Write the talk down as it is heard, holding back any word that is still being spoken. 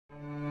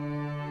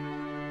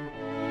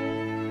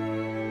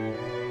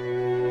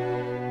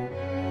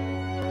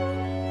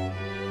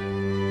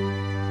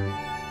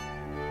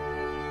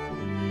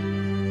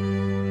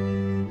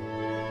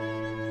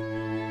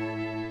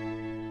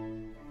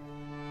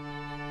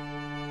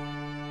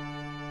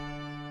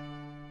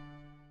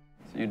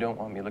So you don't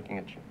want me looking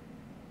at you?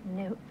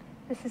 Nope.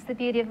 This is the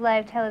beauty of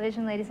live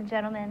television, ladies and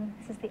gentlemen.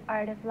 This is the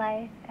art of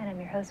life, and I'm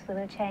your host,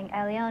 Willow Chang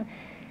Leon.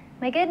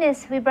 My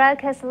goodness, we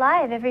broadcast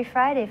live every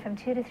Friday from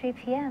 2 to 3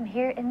 p.m.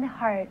 here in the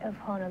heart of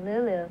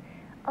Honolulu,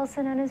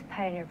 also known as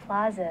Pioneer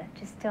Plaza.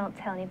 Just don't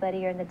tell anybody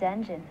you're in the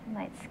dungeon. It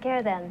might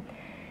scare them.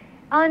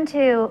 On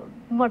to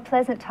more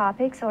pleasant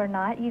topics, or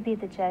not. You be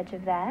the judge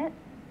of that.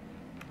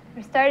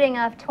 We're starting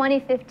off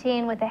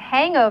 2015 with a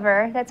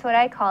hangover. That's what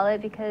I call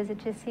it, because it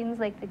just seems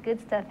like the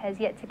good stuff has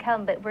yet to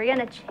come. But we're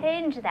going to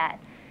change that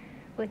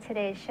with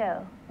today's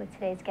show, with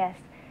today's guest.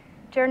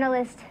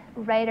 Journalist,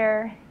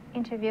 writer,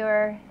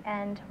 interviewer,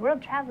 and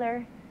world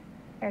traveler,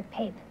 Eric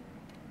Pape,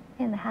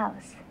 in the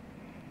house.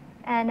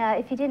 And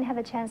if you didn't have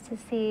a chance to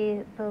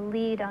see the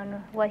lead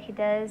on what he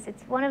does,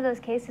 it's one of those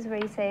cases where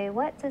you say,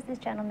 what does this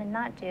gentleman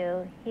not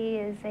do? He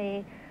is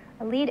a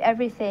lead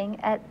everything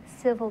at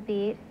Civil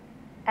Beat,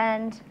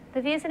 and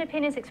the views and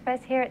opinions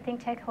expressed here at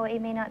ThinkTech Hawaii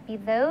may not be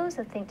those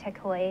of ThinkTech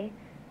Hawaii,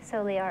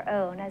 solely our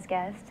own as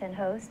guest and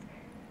host.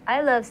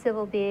 I love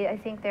Civil Beat. I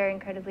think they're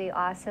incredibly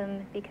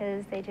awesome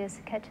because they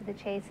just cut to the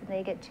chase and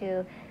they get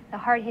to the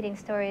hard-hitting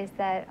stories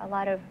that a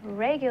lot of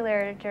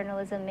regular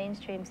journalism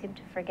mainstream seem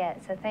to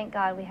forget. So thank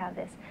God we have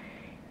this.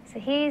 So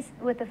he's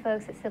with the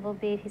folks at Civil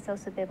Beat. He's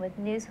also been with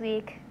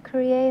Newsweek.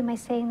 Courrier, am I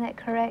saying that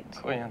correct?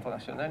 Courrier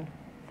International.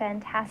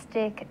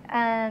 Fantastic.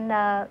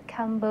 And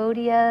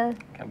Cambodia.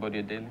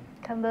 Cambodia Daily.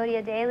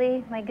 Cambodia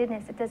Daily. My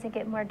goodness, it doesn't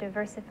get more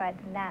diversified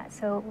than that.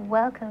 So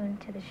welcome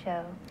to the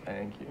show.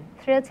 Thank you.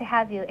 Thrilled to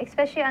have you,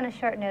 especially on a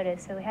short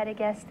notice. So we had a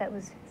guest that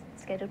was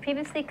scheduled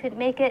previously, couldn't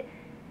make it.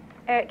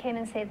 Eric came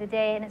and saved the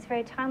day, and it's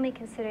very timely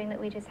considering that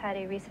we just had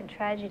a recent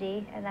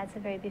tragedy, and that's a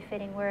very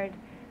befitting word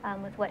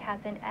with what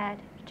happened at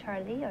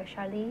Charlie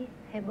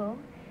Hebdo.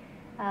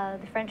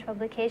 The French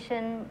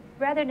publication,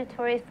 rather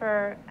notorious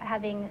for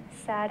having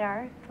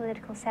satire,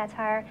 political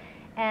satire,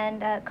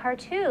 and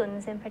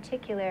cartoons in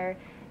particular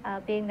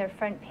being their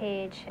front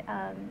page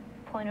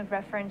point of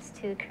reference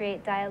to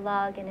create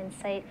dialogue and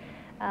incite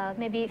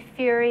maybe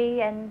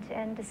fury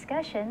and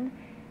discussion.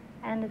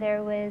 And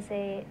there was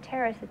a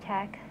terrorist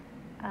attack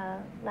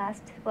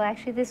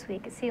actually this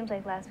week, it seems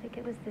like last week,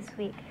 it was this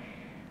week,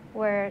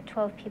 where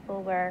 12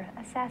 people were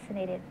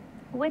assassinated,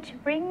 which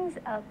brings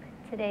up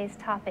today's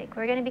topic.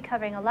 We're going to be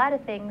covering a lot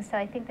of things, so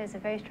I think there's a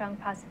very strong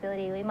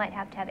possibility we might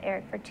have to have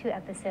Eric for 2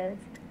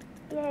 episodes.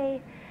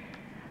 Yay!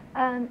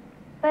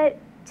 But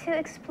to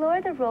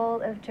explore the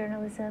role of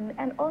journalism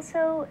and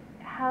also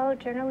how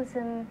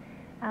journalism,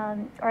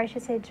 or I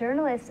should say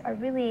journalists, are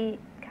really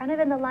kind of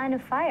in the line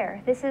of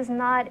fire. This is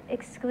not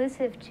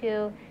exclusive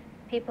to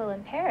people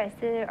in Paris.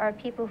 There are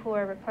people who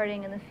are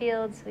reporting in the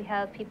fields. We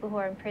have people who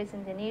are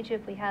imprisoned in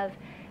Egypt. We have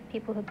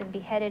people who've been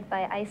beheaded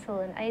by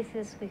ISIL and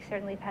ISIS. We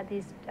certainly have had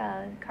these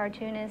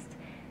cartoonists,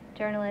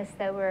 journalists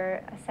that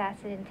were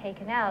assassinated and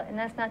taken out. And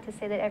that's not to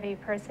say that every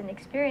person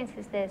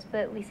experiences this,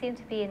 but we seem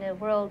to be in a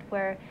world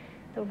where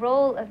the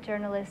role of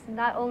journalists,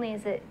 not only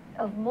is it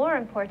of more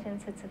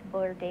importance, it's of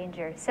more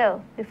danger.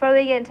 So before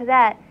we get into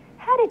that,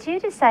 how did you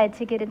decide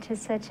to get into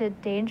such a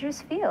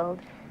dangerous field?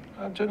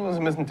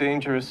 Journalism isn't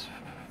dangerous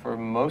for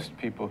most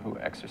people who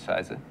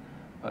exercise it,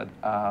 but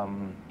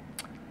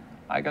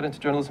I got into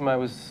journalism.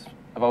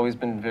 I've always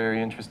been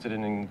very interested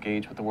and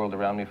engaged with the world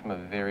around me from a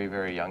very,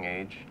 very young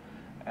age.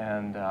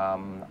 And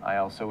I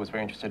also was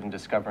very interested in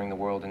discovering the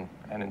world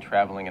and in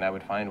traveling, and I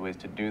would find ways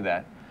to do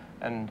that.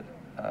 And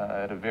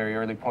at a very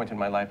early point in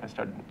my life, I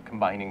started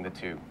combining the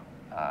two.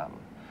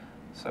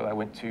 So I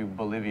went to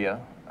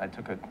Bolivia. I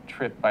took a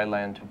trip by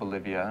land to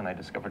Bolivia, and I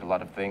discovered a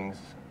lot of things.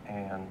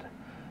 And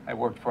I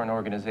worked for an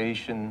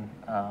organization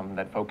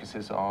that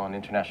focuses on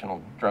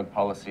international drug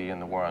policy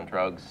and the war on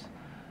drugs.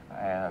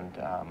 And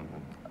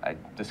I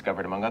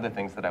discovered, among other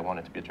things, that I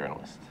wanted to be a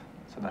journalist.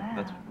 So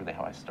that's really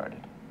how I started.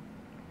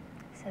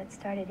 So it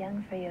started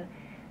young for you.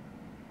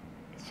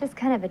 It's just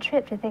kind of a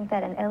trip to think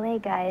that an LA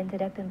guy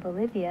ended up in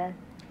Bolivia.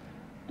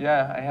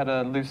 Yeah, I had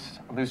a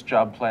loose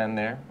job plan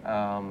there,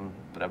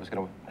 that I was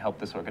going to help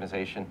this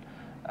organization.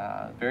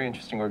 Very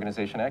interesting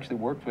organization. I actually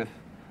worked with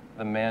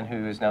the man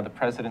who is now the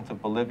president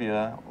of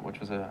Bolivia,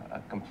 which was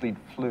a complete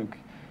fluke.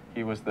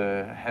 He was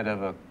the head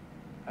of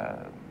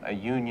a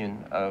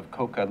union of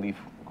coca leaf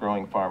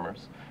growing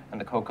farmers. And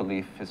the coca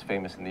leaf is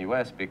famous in the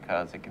US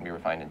because it can be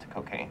refined into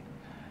cocaine.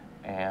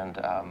 And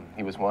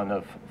he was one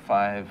of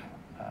 5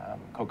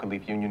 coca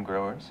leaf union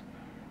growers.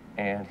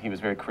 And he was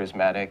very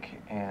charismatic,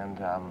 and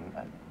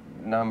a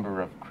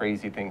number of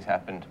crazy things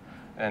happened.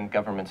 And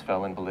governments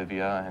fell in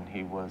Bolivia, and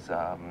he was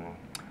a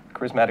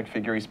charismatic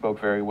figure. He spoke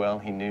very well.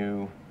 He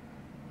knew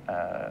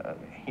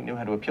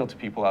how to appeal to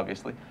people,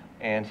 obviously.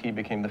 And he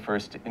became the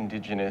first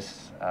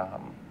indigenous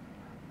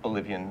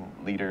Bolivian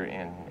leader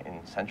in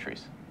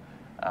centuries.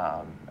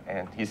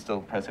 And he's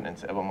still President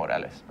Evo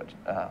Morales, but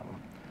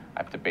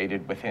I've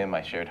debated with him.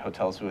 I shared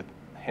hotels with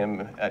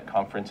him at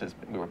conferences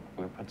we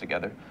were put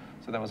together.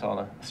 So that was all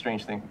a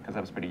strange thing because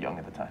I was pretty young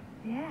at the time.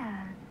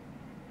 Yeah,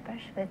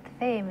 brush with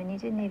fame and you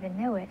didn't even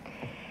know it.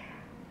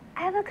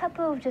 I have a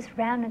couple of just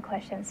random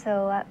questions.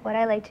 So what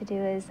I like to do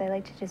is I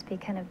like to just be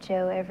kind of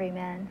Joe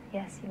Everyman.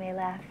 Yes, you may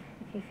laugh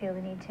if you feel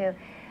the need to.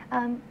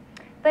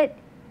 But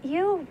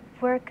you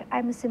work,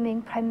 I'm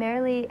assuming,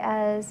 primarily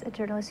as a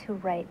journalist who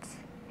writes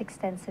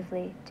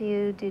extensively. Do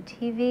you do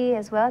TV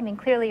as well? I mean,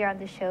 clearly you're on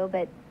the show,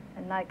 but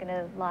I'm not going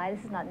to lie,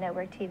 this is not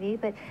network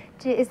TV. But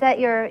is that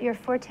your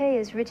forte,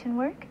 is written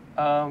work?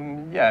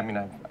 Yeah, I mean,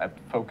 I've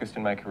focused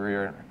in my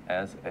career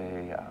as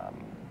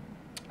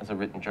a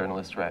written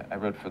journalist. I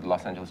wrote for the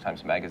Los Angeles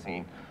Times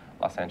Magazine,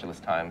 Los Angeles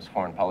Times,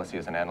 Foreign Policy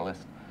as an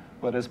analyst.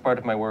 But as part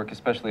of my work,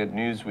 especially at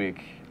Newsweek,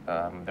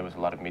 there was a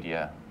lot of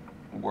media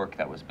work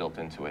that was built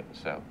into it.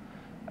 So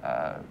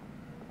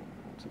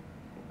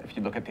if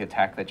you look at the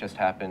attack that just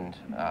happened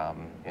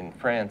in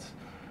France,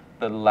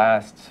 the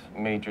last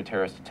major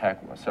terrorist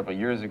attack was several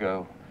years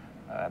ago.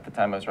 At the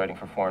time I was writing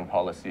for Foreign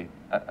Policy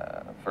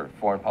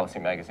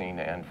magazine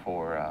and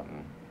for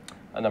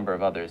a number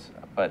of others.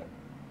 But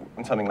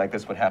when something like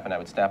this would happen, I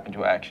would snap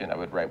into action, I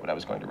would write what I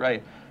was going to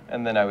write,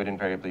 and then I would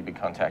invariably be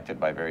contacted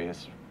by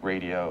various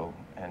radio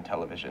and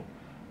television.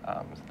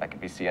 That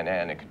could be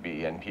CNN, it could be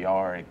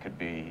NPR, it could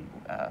be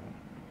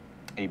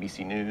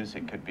ABC News,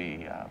 it could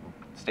be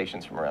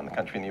stations from around the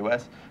country in the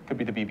US, it could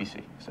be the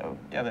BBC. So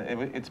yeah,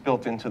 it's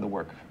built into the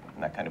work,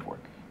 that kind of work.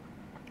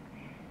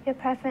 Your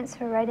preference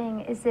for writing,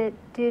 is it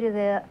due to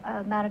the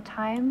amount of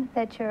time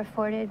that you're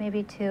afforded,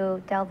 maybe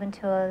to delve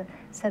into a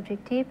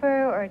subject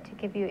deeper, or to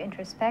give you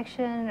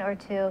introspection, or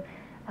to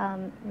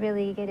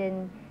really get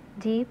in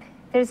deep?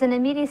 There's an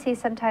immediacy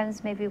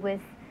sometimes maybe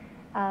with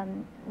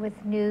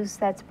news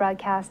that's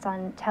broadcast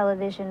on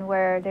television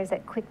where there's a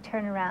quick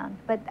turnaround.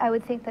 But I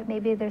would think that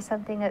maybe there's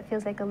something that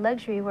feels like a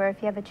luxury where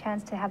if you have a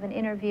chance to have an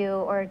interview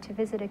or to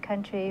visit a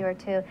country or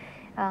to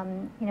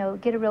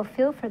get a real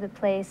feel for the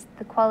place,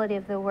 the quality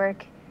of the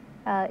work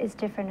is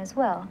different as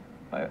well.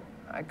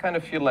 I kind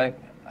of feel like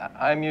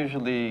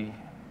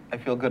I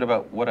feel good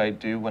about what I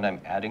do when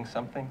I'm adding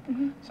something.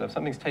 Mm-hmm. So if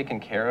something's taken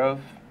care of,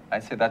 I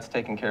say that's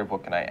taken care of,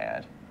 what can I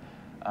add?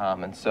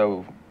 And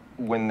so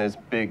when there's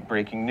big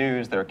breaking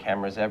news, there are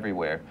cameras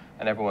everywhere,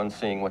 and everyone's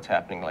seeing what's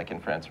happening, like in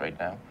France right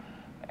now.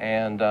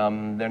 And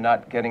they're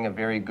not getting a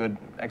very good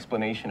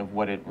explanation of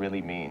what it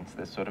really means.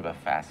 There's sort of a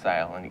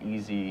facile and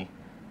easy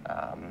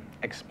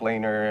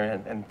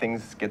explainer, and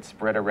things get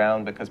spread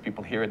around because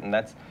people hear it, and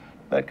that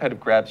kind of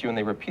grabs you and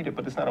they repeat it,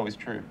 but it's not always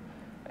true.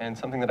 And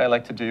something that I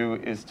like to do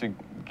is to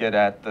get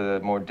at the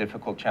more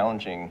difficult,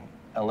 challenging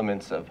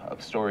elements of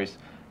stories,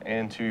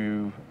 and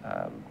to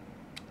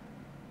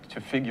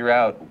figure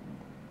out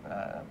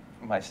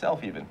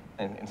myself, even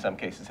in some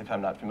cases, if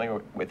I'm not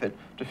familiar with it,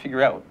 to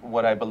figure out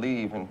what I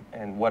believe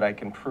and what I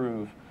can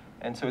prove.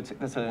 And so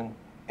there's an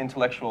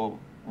intellectual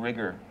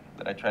rigor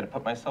that I try to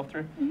put myself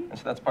through. Mm-hmm. And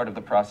so that's part of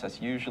the process,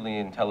 usually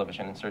in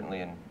television, and certainly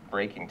in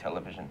breaking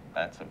television.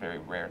 That's a very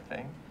rare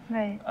thing.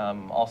 Right.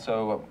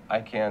 Also, I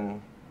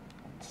can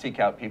seek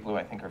out people who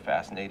I think are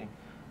fascinating,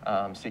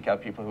 seek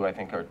out people who I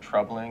think are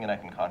troubling, and I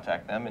can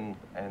contact them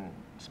and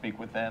speak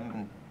with them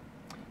and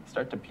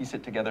start to piece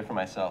it together for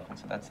myself. And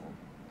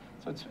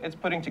so it's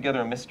putting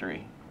together a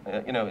mystery.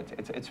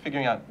 It's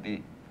figuring out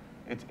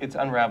it's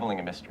unraveling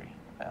a mystery,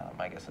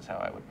 I guess is how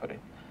I would put it.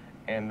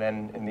 And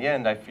then in the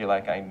end, I feel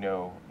like I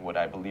know what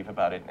I believe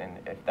about it, and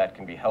if that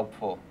can be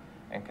helpful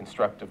and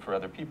constructive for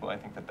other people, I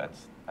think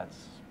that's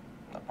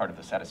a part of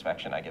the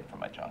satisfaction I get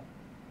from my job.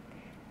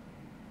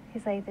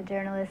 It's like the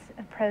journalist's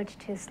approach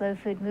to slow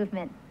food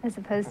movement as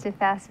opposed to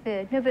fast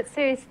food. No, but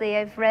seriously,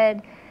 I've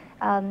read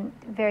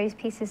various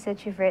pieces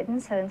that you've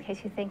written, so in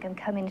case you think I'm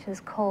coming to this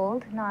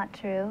cold, not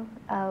true.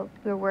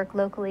 We work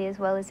locally as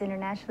well as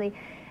internationally.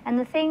 And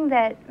the thing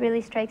that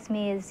really strikes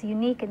me as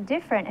unique and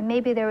different, and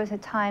maybe there was a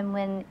time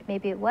when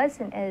maybe it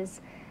wasn't as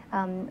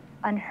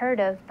unheard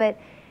of, but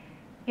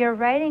your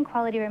writing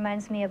quality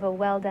reminds me of a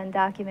well-done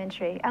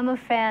documentary. I'm a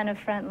fan of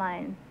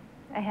Frontline,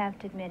 I have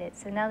to admit it.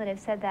 So now that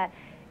I've said that,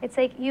 it's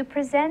like you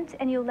present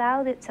and you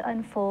allow it to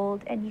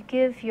unfold, and you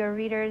give your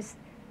readers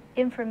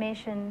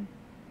information,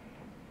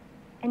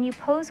 and you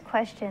pose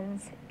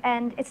questions,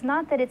 and it's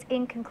not that it's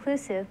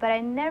inconclusive, but I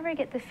never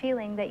get the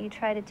feeling that you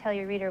try to tell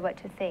your reader what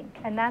to think.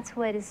 And that's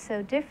what is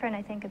so different,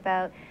 I think,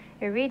 about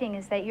your reading,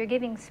 is that you're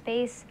giving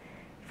space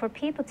for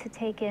people to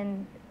take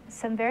in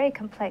some very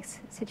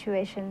complex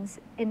situations,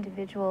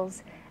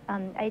 individuals,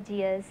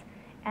 ideas,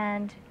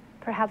 and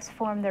perhaps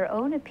form their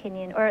own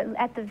opinion, or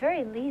at the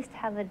very least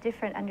have a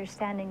different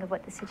understanding of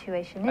what the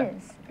situation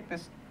is. I think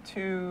there's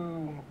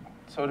two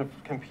sort of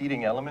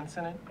competing elements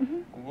in it.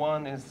 Mm-hmm.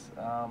 One is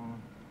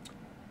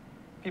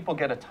people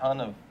get a ton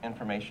of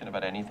information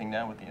about anything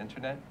now with the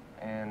internet,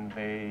 and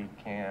they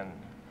can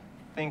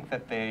think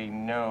that they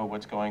know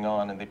what's going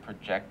on, and they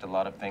project a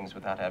lot of things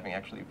without having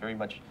actually very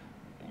much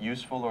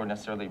useful or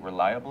necessarily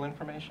reliable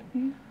information.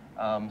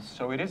 Mm-hmm.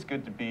 So it is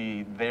good to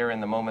be there in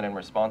the moment and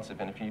responsive,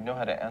 and if you know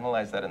how to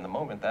analyze that in the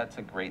moment, that's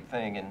a great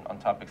thing, and on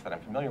topics that I'm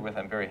familiar with,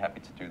 I'm very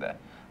happy to do that.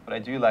 But I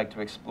do like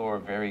to explore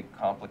very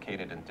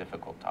complicated and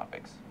difficult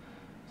topics.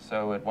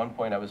 So at one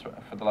point, I was,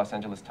 for the Los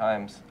Angeles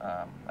Times,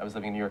 I was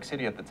living in New York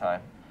City at the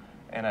time,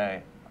 and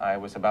I I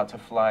was about to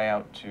fly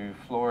out to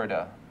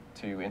Florida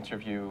to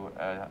interview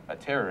a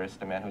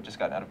terrorist, a man who had just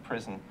gotten out of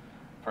prison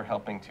for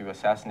helping to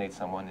assassinate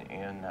someone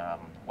in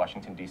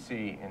Washington, D.C.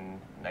 in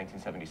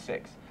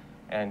 1976.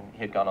 And he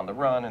had gone on the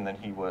run, and then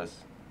he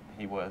was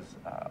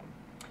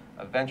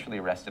eventually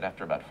arrested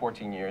after about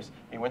 14 years.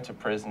 He went to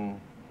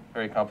prison,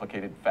 very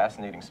complicated,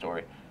 fascinating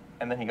story.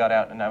 And then he got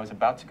out, and I was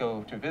about to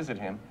go to visit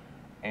him,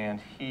 and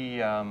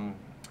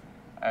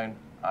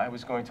I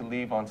was going to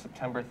leave on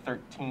September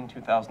 13,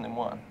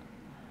 2001.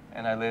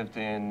 And I lived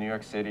in New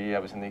York City. I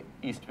was in the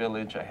East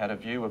Village. I had a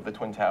view of the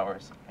Twin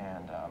Towers.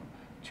 And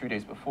 2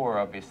 days before,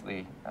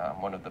 obviously,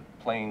 one of the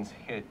planes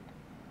hit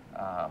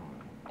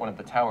one of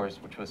the towers,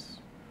 which was,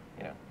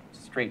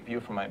 straight view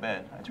from my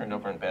bed. I turned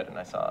over in bed, and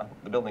I saw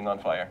the building on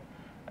fire.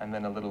 And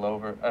then a little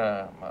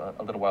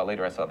while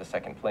later, I saw the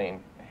second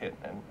plane hit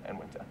and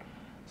went down.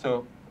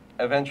 So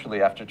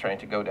eventually, after trying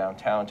to go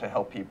downtown to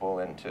help people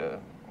and to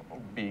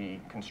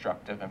be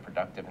constructive and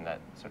productive in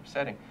that sort of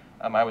setting,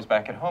 I was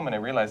back at home, and I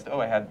realized,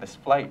 I had this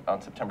flight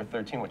on September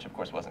 13, which of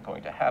course wasn't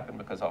going to happen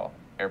because all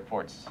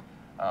airports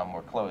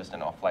were closed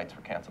and all flights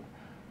were canceled.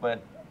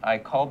 But I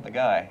called the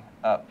guy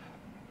up,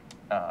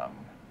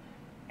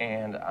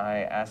 and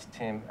I asked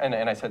him, and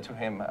I said to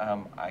him,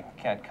 I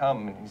can't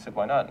come. And he said,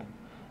 why not? And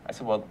I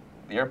said, well,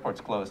 the airport's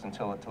closed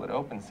until it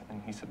opens.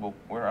 And he said, well,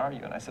 where are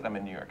you? And I said, I'm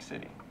in New York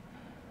City.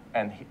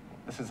 And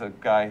this is a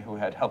guy who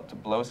had helped to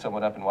blow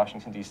someone up in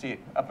Washington, D.C.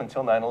 Up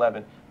until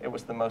 9/11, it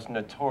was the most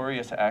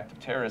notorious act of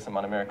terrorism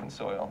on American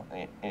soil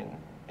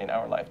in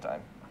our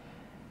lifetime.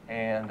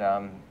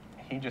 And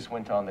he just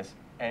went on this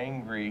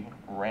angry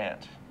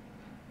rant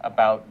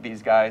about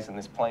these guys in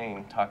this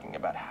plane, talking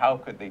about how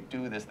could they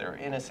do this? There are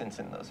innocents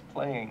in those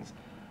planes.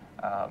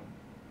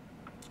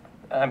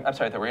 I'm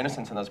sorry, there were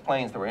innocents in those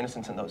planes, there were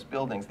innocents in those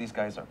buildings. These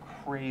guys are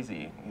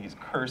crazy. He's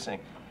cursing.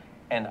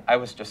 And I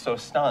was just so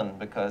stunned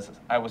because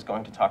I was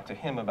going to talk to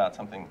him about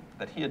something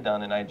that he had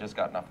done, and I had just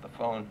gotten off the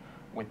phone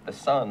with the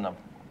son of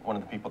one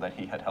of the people that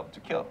he had helped to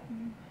kill.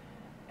 Mm-hmm.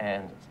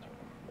 And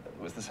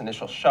it was this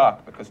initial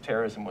shock because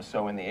terrorism was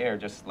so in the air,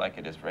 just like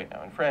it is right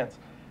now in France.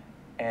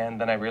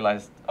 And then I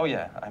realized, oh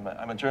yeah,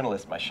 I'm a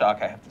journalist. My shock,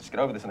 I have to just get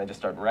over this. And I just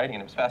started writing,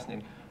 and it was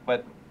fascinating.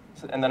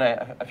 And then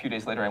a few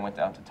days later, I went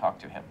down to talk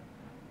to him.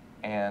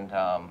 And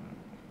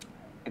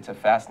it's a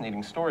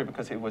fascinating story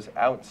because it was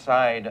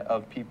outside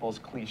of people's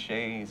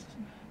cliches.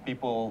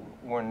 People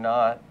were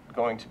not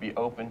going to be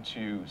open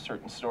to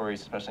certain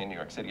stories, especially in New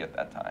York City at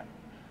that time.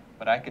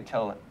 But I could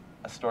tell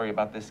a story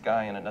about this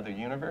guy in another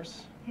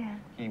universe. Yeah.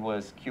 He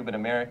was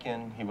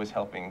Cuban-American. He was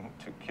helping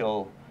to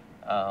kill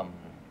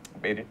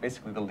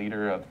basically the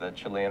leader of the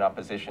Chilean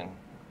opposition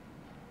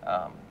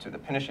to the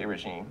Pinochet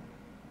regime,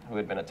 who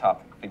had been a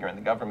top figure in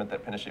the government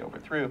that Pinochet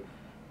overthrew.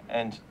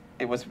 And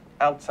it was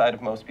outside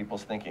of most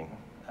people's thinking.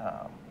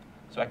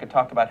 So I could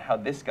talk about how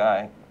this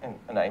guy,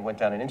 and I went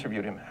down and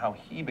interviewed him, how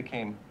he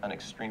became an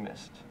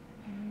extremist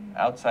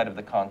outside of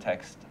the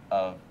context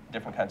of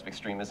different kinds of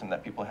extremism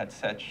that people had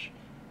such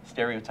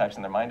stereotypes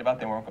in their mind about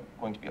they weren't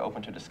going to be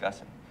open to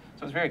discussing.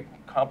 So it was a very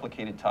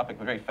complicated topic,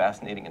 but very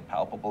fascinating and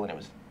palpable, and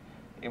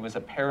it was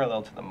a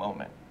parallel to the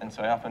moment. And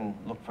so I often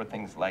look for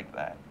things like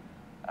that.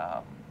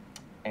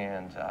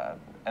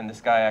 And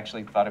this guy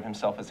actually thought of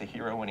himself as a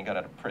hero when he got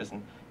out of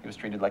prison. He was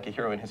treated like a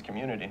hero in his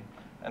community.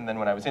 And then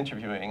when I was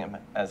interviewing him,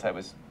 as I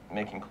was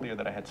making clear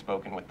that I had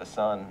spoken with the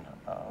son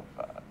of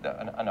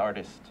an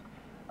artist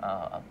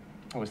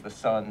who was the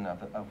son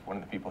of one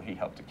of the people he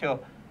helped to kill,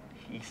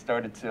 he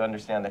started to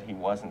understand that he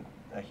wasn't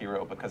a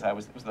hero because it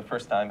was the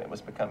first time it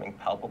was becoming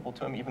palpable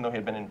to him. Even though he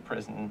had been in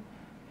prison,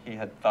 he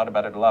had thought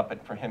about it a lot,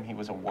 but for him, he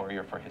was a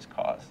warrior for his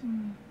cause.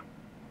 Mm.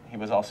 He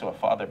was also a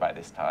father by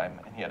this time,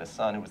 and he had a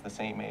son who was the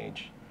same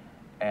age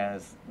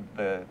as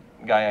the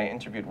guy I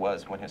interviewed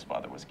was when his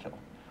father was killed.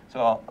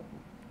 So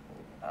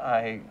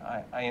I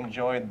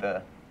enjoyed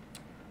the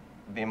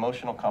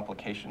emotional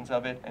complications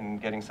of it,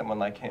 and getting someone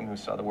like him who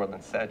saw the world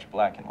in such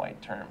black and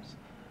white terms,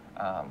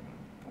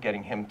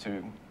 getting him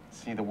to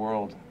see the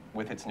world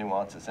with its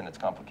nuances and its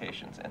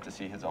complications, and to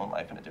see his own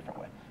life in a different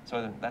way.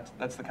 So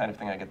that's the kind of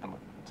thing I get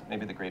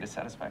maybe the greatest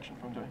satisfaction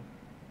from doing.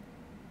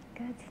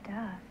 Good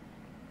stuff.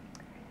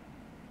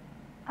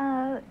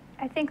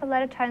 I think a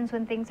lot of times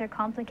when things are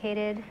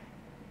complicated,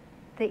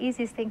 the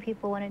easiest thing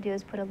people want to do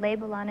is put a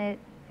label on it.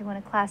 They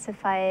want to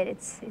classify it.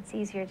 It's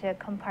easier to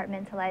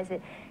compartmentalize it.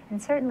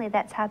 And certainly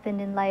that's happened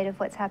in light of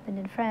what's happened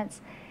in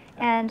France.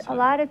 And a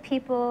lot of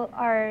people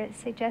are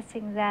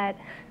suggesting that,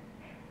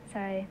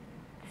 sorry,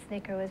 the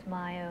snicker was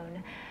my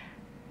own,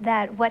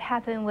 that what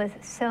happened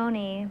with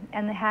Sony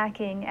and the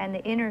hacking and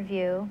the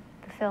interview,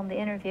 the film The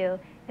Interview,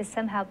 is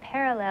somehow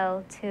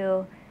parallel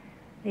to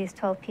these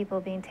 12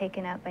 people being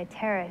taken out by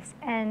terrorists.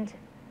 And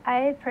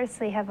I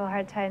personally have a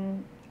hard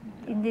time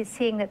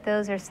seeing that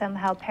those are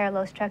somehow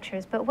parallel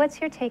structures. But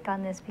what's your take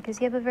on this? Because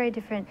you have a very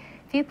different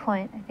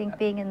viewpoint, I think,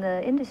 being in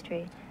the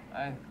industry.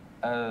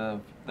 The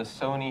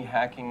Sony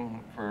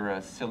hacking for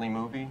a silly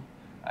movie,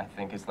 I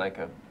think is like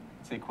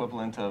it's the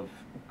equivalent of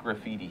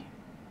graffiti,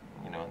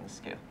 in the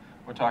scale.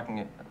 We're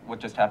talking what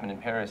just happened in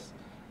Paris.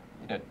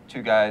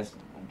 Two guys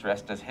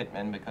dressed as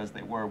hitmen because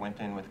they went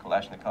in with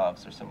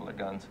Kalashnikovs or similar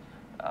guns,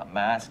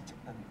 masked,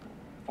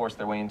 forced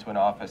their way into an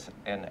office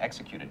and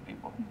executed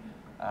people.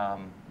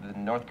 The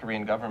North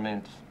Korean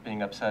government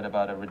being upset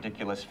about a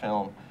ridiculous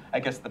film, I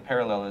guess the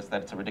parallel is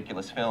that it's a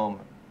ridiculous film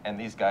and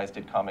these guys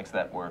did comics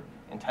that were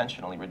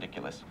intentionally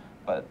ridiculous,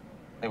 but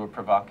they were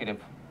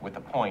provocative with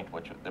a point,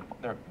 which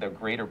their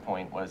greater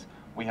point was,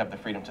 we have the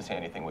freedom to say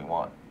anything we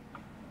want.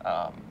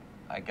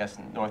 I guess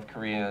North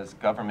Korea's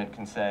government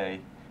can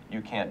say, you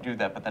can't do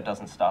that, but that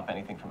doesn't stop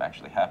anything from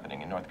actually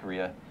happening. And North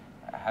Korea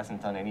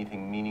hasn't done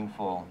anything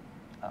meaningful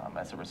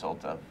as a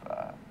result of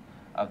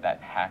that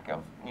hack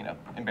of,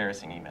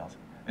 embarrassing emails.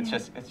 It's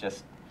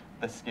just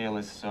the scale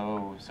is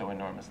so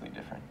enormously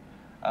different.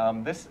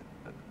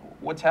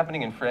 What's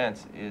happening in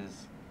France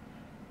is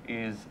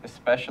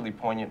especially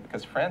poignant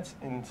because France,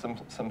 in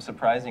some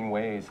surprising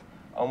ways,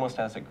 almost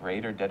has a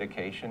greater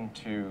dedication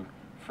to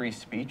free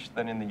speech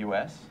than in the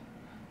U.S.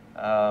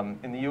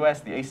 In the U.S.,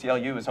 the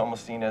ACLU is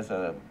almost seen as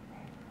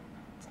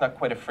it's not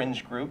quite a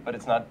fringe group, but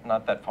it's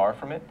not that far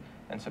from it.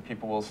 And so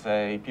people will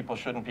say, people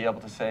shouldn't be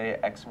able to say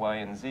X, Y,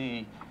 and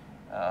Z,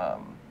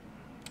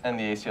 and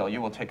the ACLU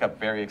will take up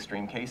very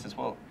extreme cases.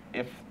 Well,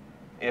 if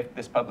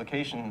this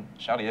publication,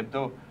 Charlie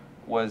Hebdo,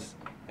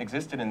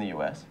 existed in the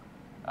U.S.,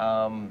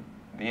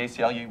 the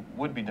ACLU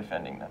would be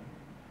defending them.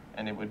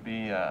 And it would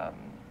be,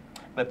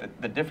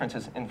 but the difference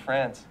is in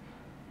France,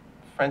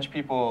 French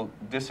people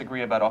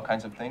disagree about all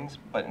kinds of things,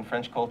 but in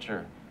French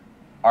culture,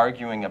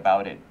 arguing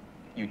about it,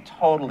 you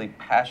totally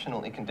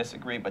passionately can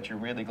disagree, but you're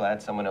really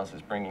glad someone else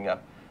is bringing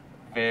up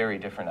very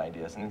different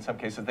ideas. And in some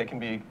cases, they can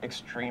be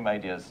extreme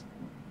ideas,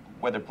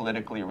 whether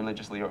politically or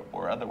religiously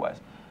or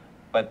otherwise.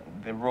 But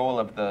the role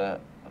of the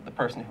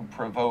person who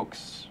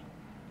provokes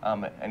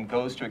and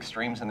goes to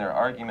extremes in their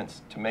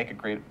arguments to make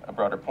a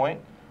broader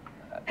point,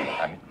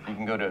 I mean, you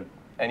can go to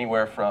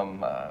anywhere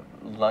from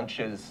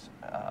lunches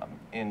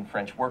in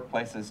French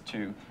workplaces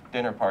to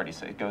dinner parties.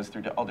 So it goes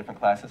through to all different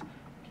classes.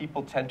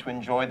 People tend to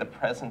enjoy the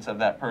presence of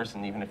that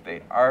person, even if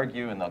they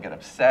argue and they'll get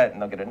upset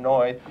and they'll get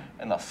annoyed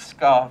and they'll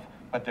scoff,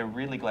 but they're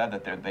really glad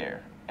that they're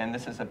there. And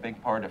this is a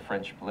big part of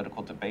French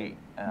political debate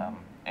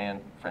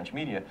and French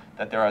media,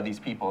 that there are these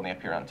people and they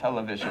appear on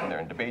television, they're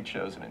in debate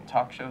shows and in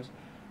talk shows.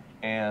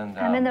 And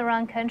I'm in the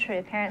wrong country,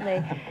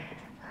 apparently.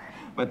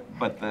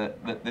 But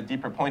the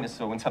deeper point is,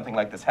 so when something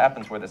like this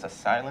happens where there's a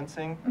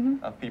silencing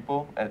of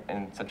people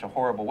in such a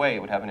horrible way, it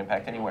would have an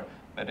impact anywhere.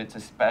 But it's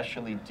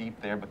especially deep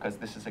there because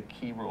this is a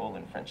key role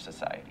in French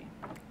society.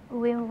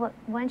 We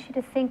want you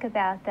to think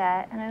about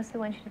that, and I also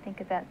want you to think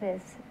about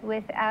this.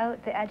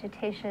 Without the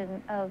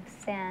agitation of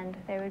sand,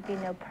 there would be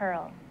no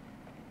pearl.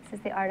 This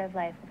is The Art of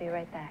Life. We'll be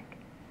right back.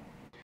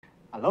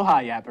 Aloha,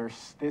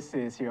 Yappers. This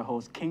is your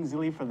host,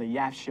 Kingsley, for The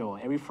Yap Show.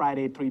 Every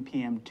Friday, 3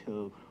 p.m.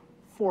 to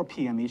 4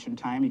 p.m. Eastern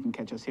Time. You can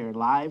catch us here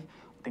live,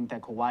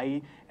 ThinkTech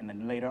Hawaii, and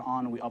then later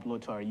on we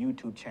upload to our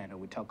YouTube channel.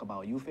 We talk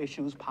about youth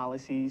issues,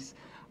 policies,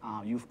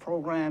 youth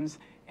programs,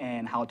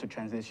 and how to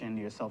transition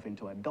yourself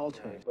into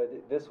adulthood.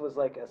 But this was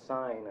like a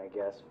sign, I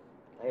guess.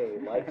 Hey,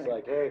 life's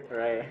like, hey,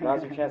 right.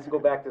 Now's your chance to go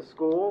back to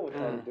school, which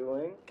I'm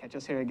doing. Catch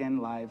us here again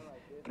live,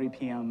 3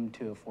 p.m.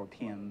 to 4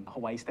 p.m.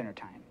 Hawaii Standard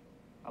Time.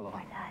 Aloha.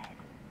 Alive.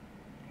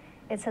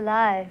 It's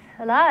alive.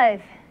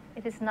 Alive.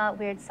 It is not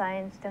weird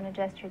science. Don't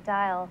adjust your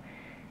dial.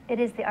 It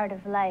is The Art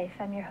of Life.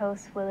 I'm your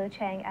host, Willow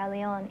Chang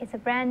Alion. It's a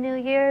brand new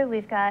year.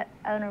 We've got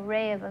an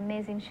array of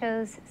amazing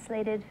shows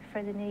slated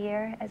for the new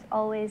year. As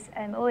always,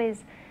 I'm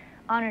always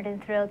honored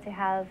and thrilled to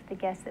have the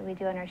guests that we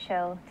do on our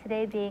show.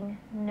 Today being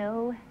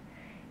no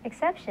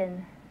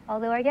exception,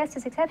 although our guest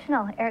is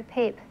exceptional, Eric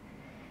Pape,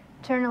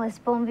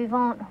 journalist, bon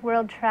vivant,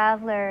 world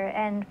traveler,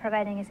 and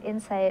providing his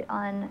insight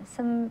on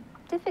some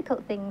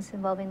difficult things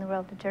involving the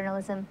world of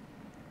journalism.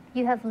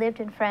 You have lived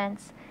in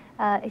France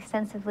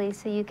extensively,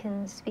 so you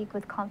can speak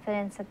with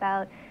confidence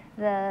about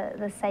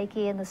the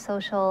psyche and the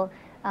social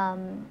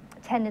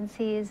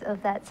tendencies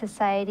of that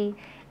society.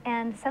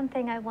 And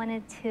something I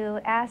wanted to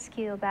ask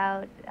you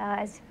about,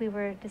 as we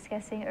were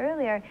discussing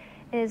earlier,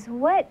 is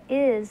what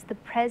is the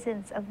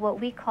presence of what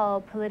we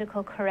call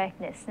political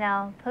correctness?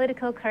 Now,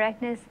 political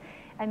correctness,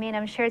 I mean,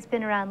 I'm sure it's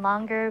been around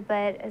longer,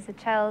 but as a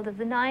child of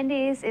the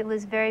 90s, it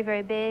was very,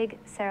 very big.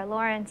 Sarah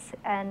Lawrence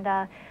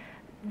and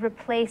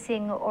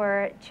replacing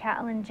or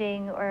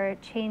challenging or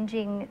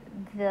changing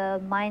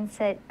the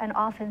mindset, and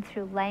often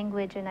through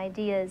language and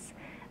ideas,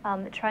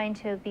 trying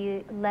to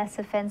be less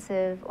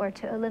offensive or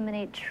to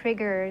eliminate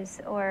triggers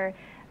or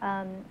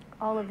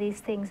all of these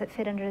things that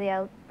fit under the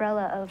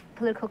umbrella of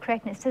political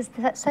correctness. Does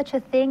such a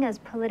thing as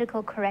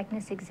political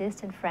correctness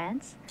exist in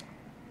France?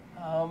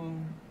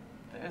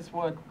 There's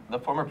what the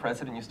former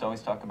president used to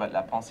always talk about,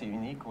 la pensée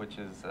unique, which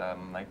is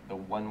like the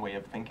one way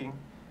of thinking.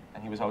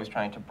 And he was always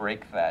trying to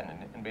break that.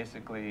 And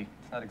basically,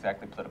 it's not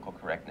exactly political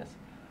correctness,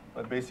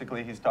 but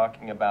basically he's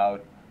talking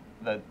about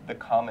the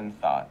common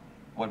thought,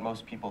 what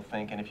most people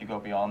think, and if you go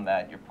beyond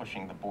that, you're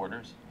pushing the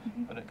borders.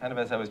 But it kind of,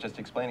 as I was just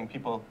explaining,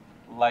 people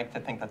like to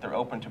think that they're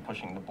open to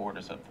pushing the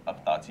borders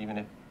of thoughts, even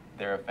if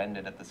they're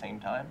offended at the same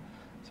time.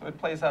 So it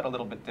plays out a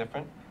little bit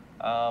different.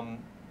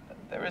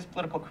 There is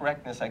political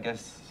correctness, I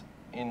guess,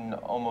 in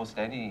almost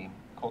any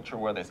culture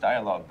where there's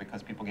dialogue,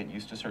 because people get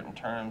used to certain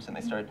terms and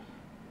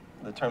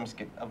the terms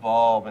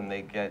evolve and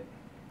they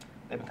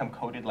become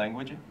coded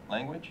language.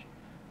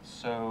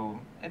 So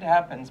it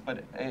happens,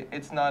 but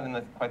it's not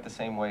in quite the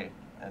same way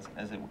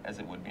as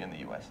it would be in the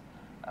U.S.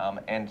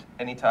 And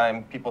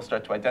anytime people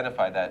start to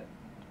identify that,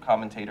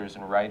 commentators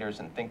and writers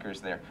and thinkers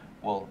there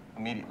will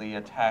immediately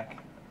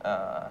attack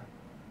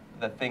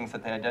the things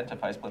that they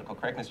identify as political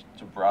correctness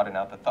to broaden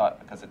out the thought,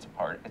 because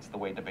it's the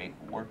way debate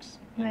works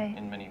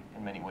in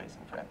many ways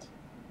in France.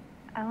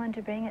 I wanted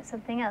to bring it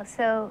something else.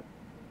 So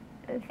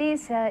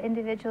these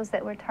individuals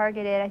that were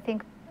targeted, I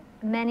think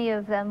many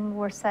of them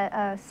were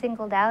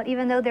singled out,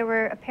 even though there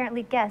were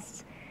apparently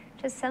guests.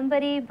 Just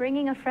somebody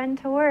bringing a friend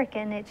to work,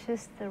 and it's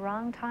just the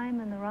wrong time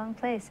and the wrong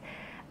place.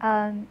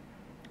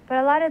 But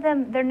a lot of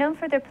them, they're known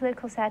for their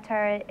political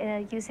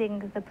satire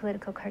using the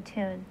political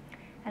cartoon.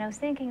 And I was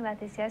thinking about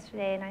this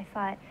yesterday, and I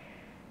thought,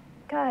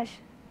 gosh,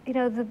 you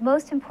know, the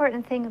most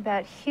important thing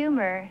about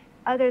humor,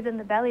 other than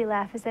the belly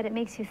laugh, is that it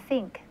makes you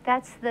think.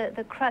 That's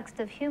the crux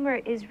of humor,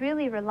 is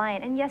really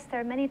reliant. And yes, there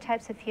are many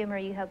types of humor.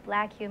 You have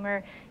black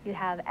humor, you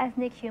have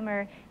ethnic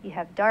humor, you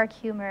have dark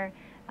humor,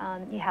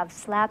 you have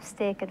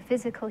slapstick and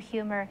physical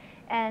humor.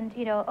 And,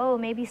 you know, oh,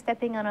 maybe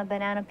stepping on a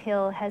banana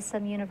peel has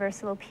some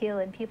universal appeal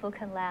and people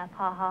can laugh,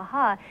 ha, ha,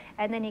 ha.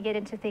 And then you get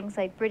into things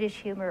like British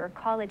humor or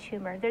college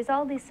humor. There's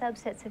all these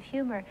subsets of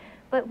humor.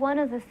 But one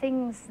of the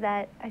things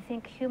that I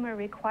think humor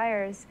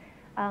requires,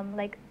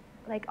 like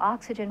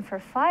oxygen for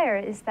fire,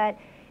 is that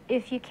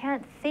if you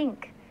can't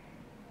think,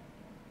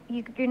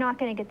 you're not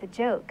going to get the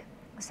joke.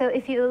 So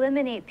if you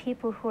eliminate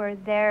people who are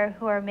there,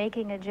 who are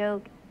making a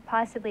joke,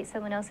 possibly at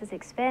someone else's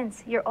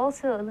expense, you're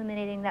also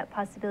eliminating that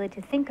possibility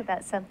to think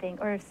about something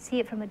or see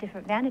it from a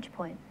different vantage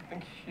point. I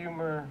think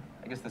humor,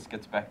 I guess this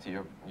gets back to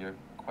your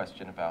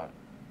question about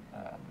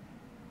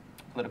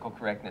political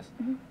correctness,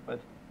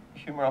 but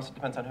humor also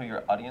depends on who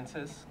your audience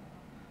is.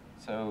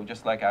 So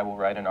just like I will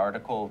write an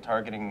article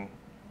targeting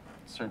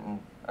certain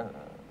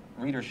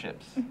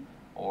readerships,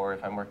 or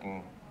if I'm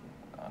working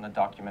on a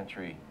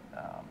documentary,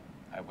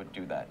 I would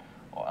do that.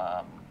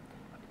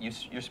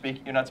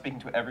 You're not speaking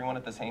to everyone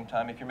at the same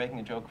time. If you're making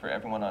a joke for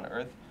everyone on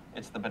Earth,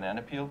 it's the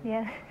banana peel.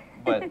 Yeah.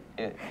 But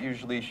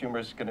usually humor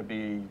is going to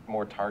be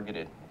more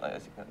targeted.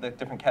 The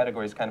different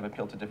categories kind of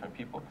appeal to different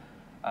people.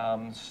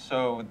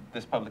 So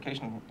this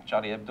publication,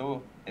 Charlie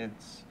Hebdo,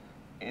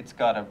 it's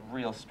got a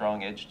real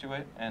strong edge to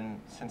it. And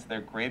since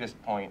their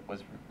greatest point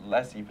was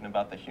less even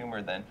about the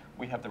humor, then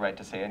we have the right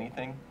to say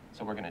anything,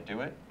 so we're going to do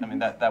it. I mean,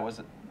 that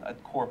was a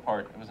core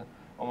part. It was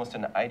almost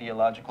an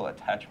ideological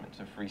attachment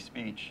to free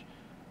speech.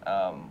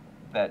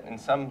 That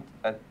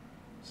at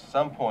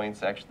some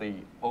points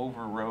actually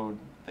overrode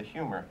the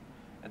humor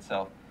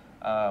itself.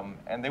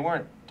 And they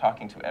weren't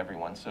talking to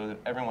everyone, so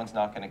everyone's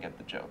not going to get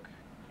the joke.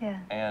 Yeah.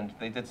 And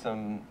they did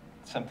some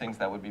things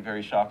that would be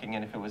very shocking,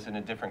 and if it was in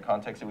a different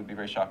context, it would be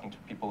very shocking to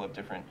people of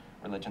different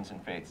religions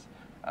and faiths.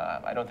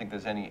 I don't think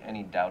there's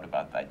any doubt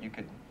about that.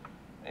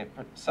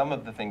 Some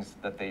of the things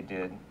that they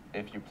did,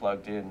 if you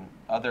plugged in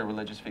other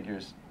religious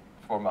figures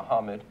for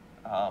Muhammad,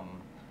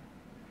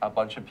 a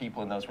bunch of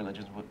people in those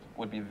religions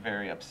would be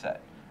very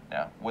upset.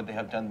 Now, would they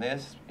have done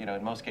this? You know,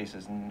 in most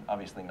cases,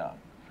 obviously not.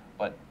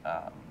 But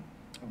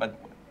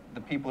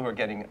the people who are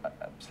getting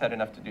upset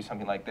enough to do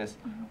something like this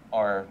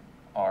are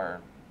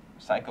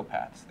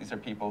psychopaths. These are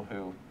people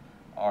who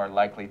are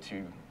likely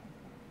to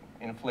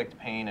inflict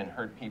pain and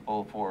hurt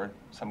people for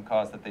some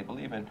cause that they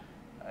believe in.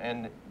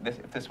 And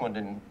if this one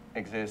didn't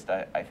exist,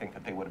 I think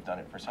that they would have done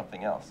it for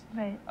something else.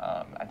 Right.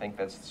 I think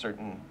that's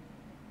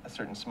a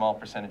certain small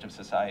percentage of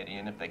society,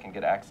 and if they can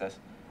get access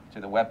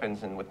to the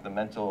weapons and with the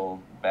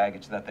mental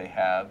baggage that they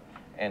have,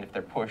 and if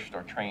they're pushed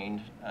or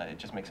trained, it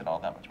just makes it all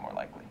that much more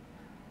likely.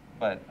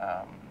 But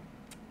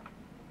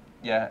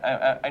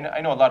yeah,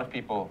 I know a lot of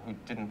people who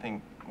didn't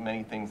think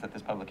many things that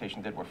this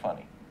publication did were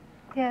funny.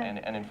 Yeah.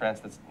 And in France,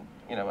 that's,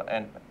 you know,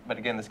 but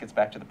again, this gets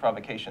back to the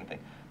provocation thing.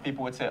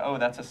 People would say, oh,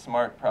 that's a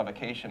smart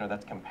provocation, or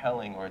that's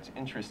compelling, or it's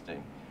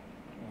interesting.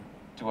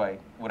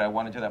 Would I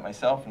want to do that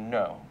myself?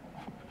 No.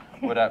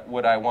 Would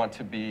I want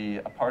to be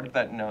a part of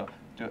that? No.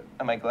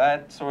 Am I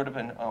glad, sort of,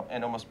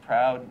 and almost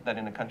proud that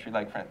in a country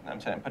like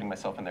France, I'm putting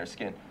myself in their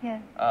skin,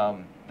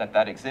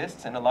 that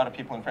exists? And a lot of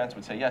people in France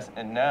would say yes.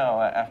 And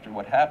now, after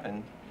what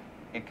happened,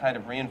 it kind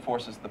of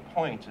reinforces the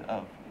point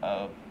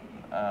of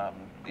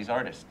these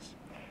artists.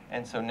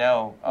 And so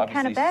now,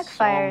 obviously, it kind of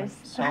backfires.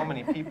 So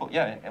many people,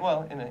 yeah,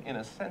 well, in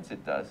a sense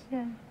it does.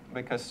 Yeah.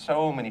 Because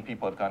so many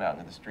people have gone out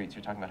into the streets.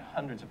 You're talking about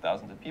hundreds of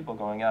thousands of people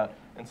going out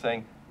and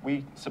saying,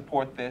 we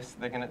support this.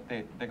 They're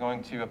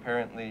going to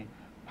apparently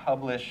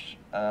publish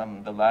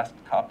the last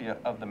copy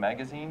of the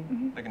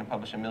magazine. They're going to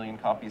publish 1 million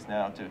copies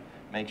now to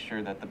make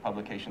sure that the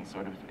publication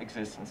sort of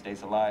exists and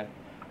stays alive.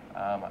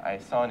 I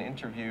saw an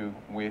interview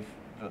with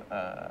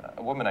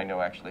a woman I know,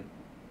 actually,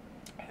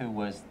 who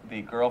was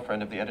the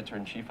girlfriend of the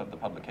editor-in-chief of the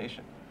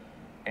publication.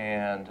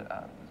 And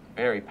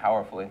very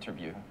powerful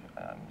interview.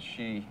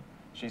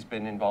 She's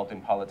been involved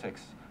in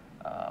politics,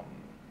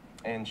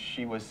 and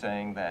she was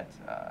saying that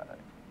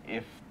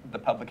if the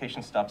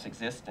publication stops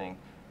existing,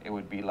 it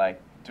would be like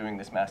doing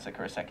this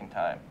massacre a second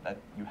time, that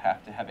you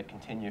have to have it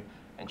continue.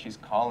 And she's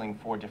calling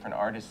for different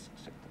artists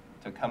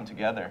to come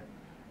together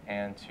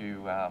and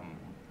to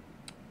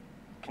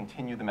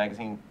continue the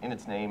magazine in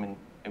its name, and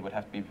it would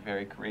have to be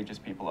very courageous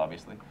people,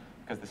 obviously,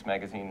 because this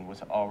magazine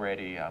was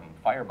already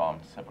firebombed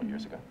several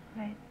years ago.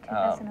 Right,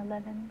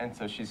 2011. And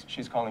so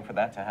she's calling for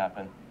that to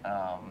happen.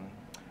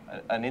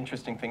 An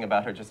interesting thing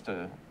about her, just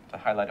to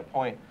highlight a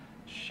point,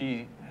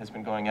 she has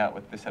been going out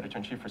with this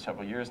editor-in-chief for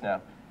several years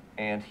now,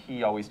 and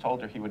he always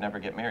told her he would never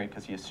get married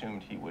because he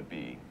assumed he would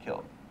be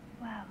killed.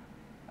 Wow.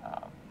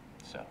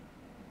 So.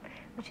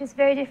 Which is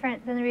very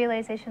different than the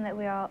realization that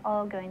we are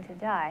all going to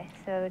die.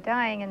 So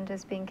dying and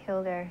just being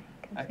killed are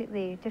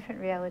completely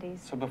different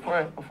realities. So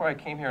before I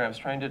came here, I was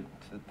trying to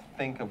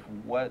think of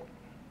what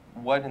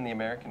in the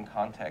American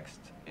context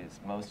is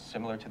most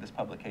similar to this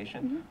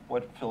publication,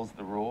 what fills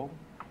the role.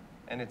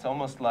 And it's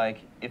almost like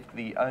if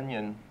The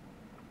Onion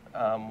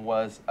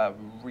was a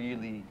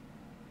really,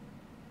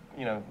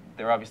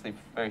 they're obviously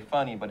very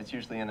funny, but it's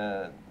usually in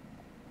a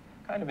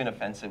kind of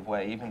inoffensive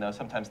way, even though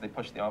sometimes they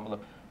push the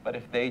envelope. But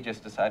if they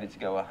just decided to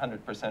go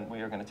 100%,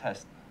 we are going to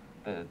test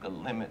the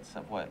limits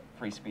of what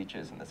free speech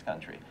is in this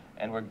country.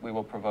 And we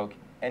will provoke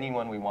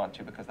anyone we want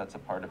to, because that's a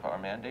part of our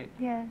mandate.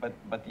 Yeah.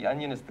 But The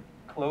Onion is the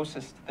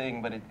closest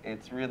thing, but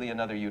it's really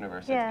another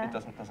universe. Yeah. It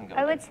doesn't go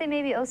I would there. say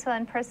maybe also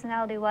on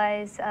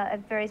personality-wise, at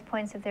various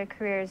points of their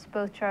careers,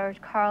 both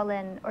George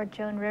Carlin or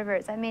Joan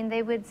Rivers, I mean,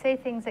 they would say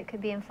things that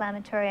could be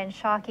inflammatory and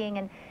shocking,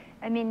 and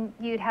I mean,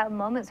 you'd have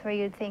moments where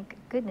you'd think,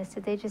 goodness,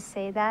 did they just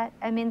say that?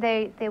 I mean,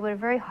 they were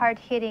very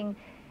hard-hitting,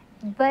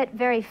 but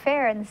very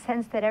fair in the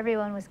sense that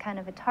everyone was kind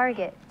of a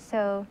target.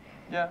 So.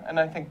 Yeah, and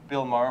I think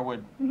Bill Maher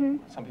would,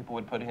 some people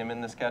would put him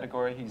in this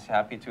category. He's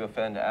happy to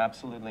offend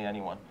absolutely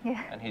anyone.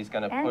 Yeah. And he's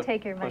going And to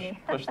take your money.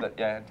 push that,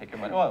 yeah, and take your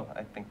money. Well,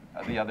 I think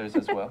the others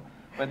as well.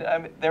 But I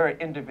mean, there are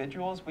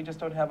individuals, we just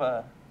don't have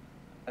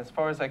as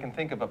far as I can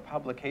think of, a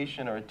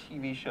publication or a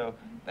TV show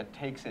that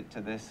takes it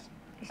to this.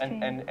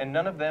 And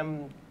none of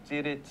them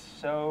did it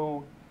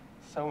so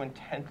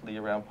intently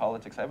around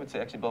politics. I would say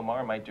actually Bill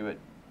Maher might do it.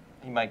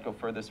 He might go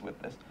furthest with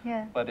this.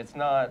 Yeah. But it's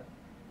not,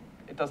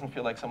 it doesn't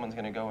feel like someone's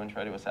going to go and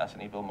try to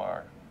assassinate Bill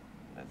Maher.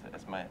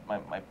 That's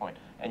my point.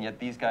 And yet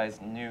these guys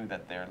knew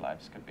that their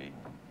lives could be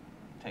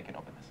taken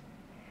over this.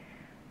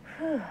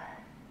 Whew.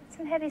 It's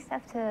some heavy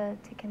stuff to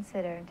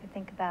consider and to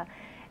think about.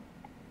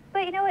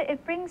 But you know what?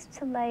 It brings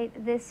to light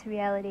this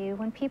reality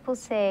when people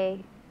say,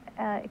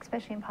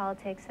 especially in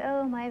politics,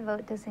 oh, my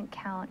vote doesn't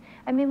count.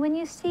 I mean, when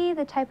you see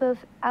the type of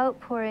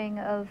outpouring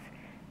of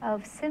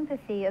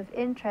sympathy, of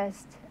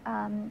interest,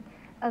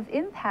 of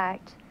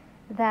impact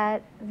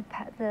that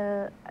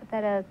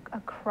a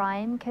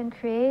crime can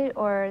create,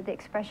 or the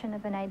expression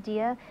of an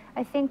idea,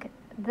 I think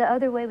the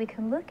other way we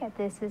can look at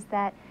this is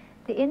that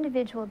the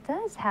individual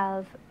does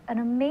have an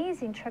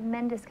amazing,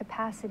 tremendous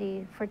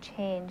capacity for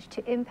change,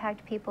 to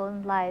impact people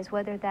in lives,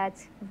 whether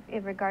that's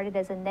regarded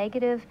as a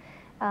negative,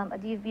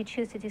 you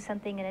choose to do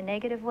something in a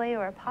negative way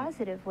or a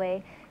positive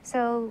way.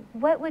 So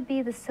what would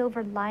be the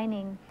silver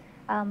lining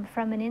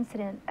from an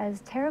incident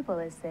as terrible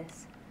as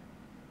this?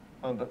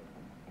 Well,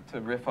 to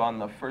riff on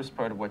the first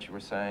part of what you were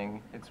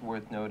saying, it's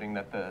worth noting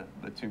that the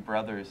two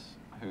brothers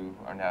who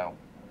are now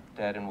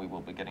dead, and we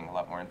will be getting a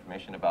lot more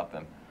information about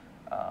them,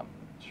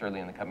 surely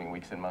in the coming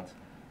weeks and months,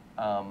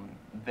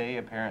 they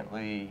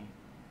apparently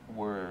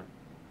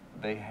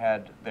they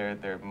had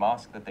their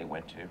mosque that they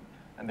went to,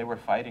 and they were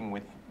fighting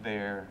with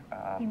their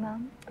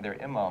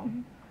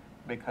imam,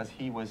 because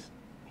he was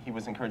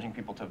encouraging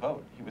people to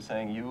vote. He was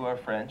saying, you are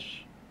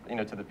French,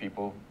 to the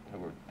people who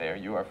were there,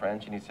 you are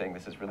French, and he's saying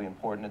this is really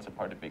important, it's a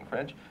part of being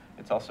French,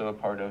 it's also a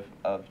part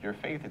of your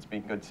faith, it's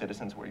being good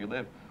citizens where you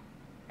live.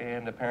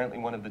 And apparently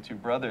one of the two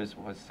brothers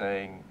was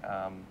saying,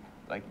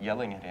 like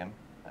yelling at him,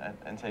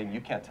 and saying,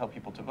 you can't tell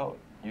people to vote,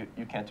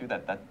 you can't do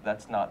that,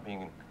 that's not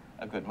being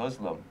a good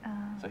Muslim.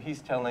 So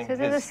he's telling so his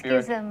there's a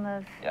spirit, schism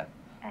of... yeah.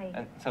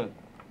 And so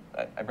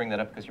I bring that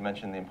up because you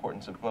mentioned the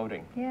importance of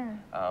voting,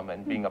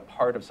 and being a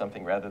part of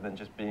something rather than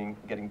just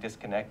getting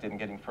disconnected and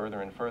getting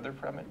further and further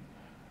from it.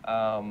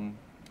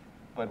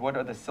 But what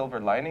are the silver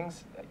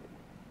linings?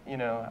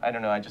 I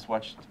don't know, I just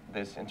watched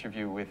this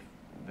interview with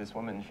this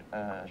woman,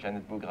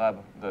 Jeannette Bougrab,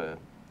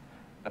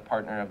 the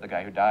partner of the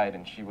guy who died,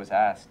 and she was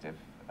asked if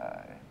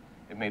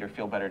it made her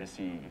feel better to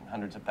see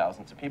hundreds of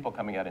thousands of people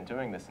coming out and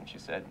doing this, and she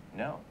said,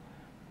 no.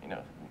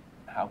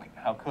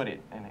 How could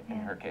it in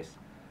her case?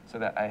 So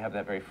that I have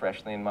that very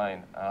freshly in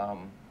mind.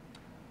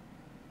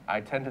 I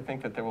tend to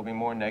think that there will be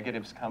more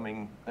negatives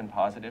coming than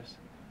positives,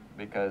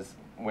 because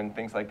when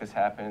things like this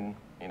happen,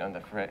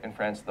 in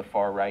France, the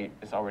far right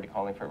is already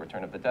calling for a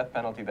return of the death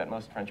penalty that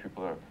most French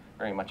people are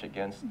very much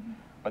against.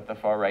 But the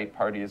far right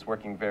party is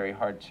working very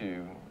hard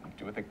to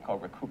do what they call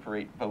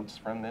recuperate votes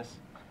from this,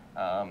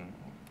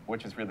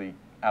 which is really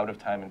out of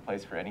time and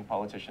place for any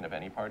politician of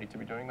any party to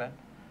be doing that.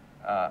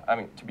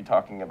 To be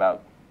talking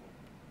about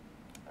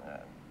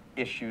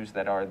issues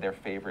that are their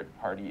favorite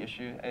party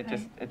issue.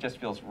 It just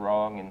feels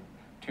wrong and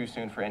too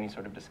soon for any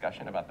sort of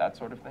discussion about that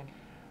sort of thing.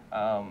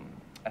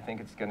 I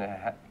think it's going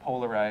to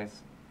polarize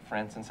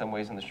France in some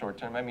ways in the short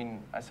term. I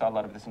mean, I saw a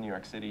lot of this in New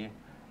York City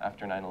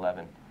after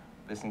 9/11,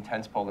 this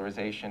intense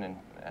polarization, and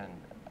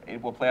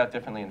it will play out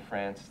differently in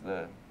France.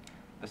 The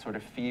sort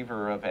of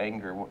fever of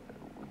anger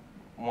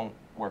won't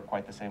work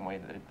quite the same way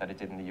that it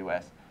did in the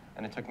U.S.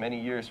 And it took many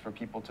years for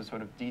people to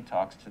sort of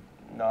detox, to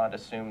not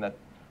assume that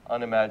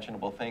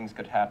unimaginable things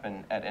could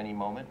happen at any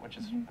moment, which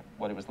is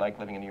what it was like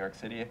living in New York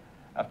City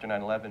after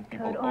 9/11.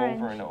 People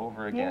over and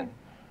over again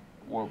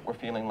were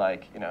feeling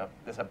like, you know,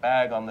 there's a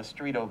bag on the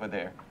street over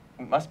there.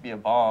 It must be a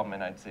bomb,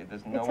 and I'd say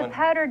there's no one. It's a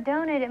powdered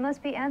donut. It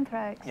must be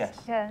anthrax. Yes,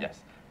 yeah.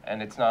 yes.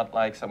 And it's not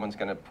like someone's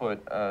going to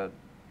put a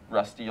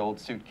rusty old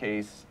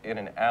suitcase in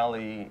an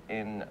alley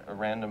in a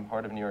random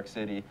part of New York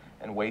City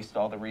and waste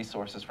all the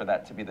resources for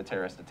that to be the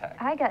terrorist attack.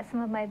 I got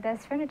some of my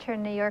best furniture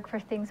in New York for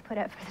things put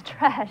out for the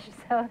trash,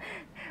 so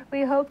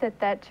we hope that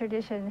that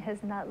tradition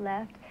has not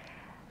left.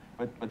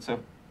 But so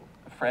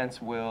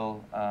France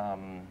will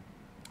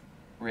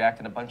react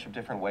in a bunch of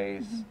different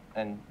ways,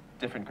 and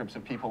different groups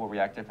of people will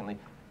react differently,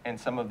 and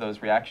some of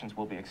those reactions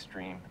will be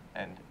extreme,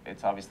 and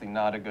it's obviously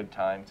not a good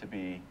time to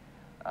be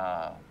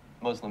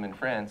Muslim in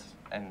France,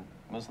 and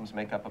Muslims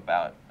make up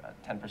about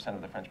 10%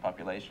 of the French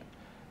population.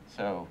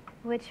 So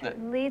which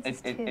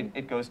leads to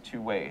it goes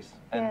two ways.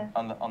 And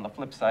on the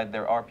flip side,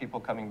 there are people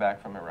coming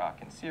back from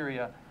Iraq and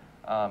Syria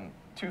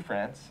to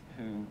France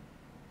who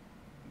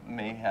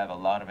may have a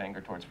lot of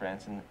anger towards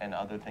France, and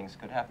other things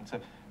could happen. So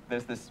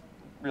there's this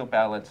real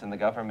balance, and the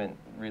government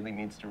really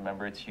needs to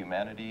remember its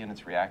humanity and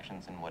its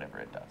reactions in whatever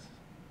it does.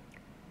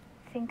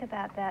 Think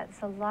about that.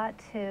 It's a lot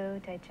to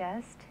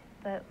digest,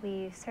 but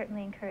we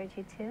certainly encourage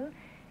you to.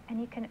 And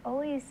you can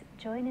always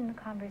join in the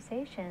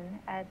conversation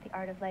at the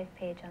Art of Life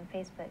page on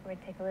Facebook. We're going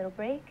to take a little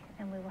break,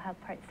 and we will have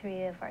part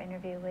 3 of our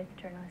interview with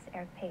journalist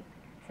Eric Pape.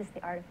 This is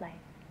the Art of Life.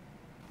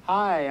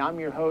 Hi, I'm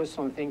your host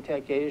on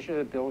ThinkTech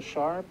Asia, Bill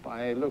Sharp.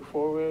 I look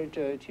forward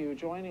to you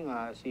joining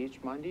us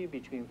each Monday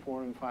between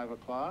 4 and 5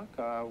 o'clock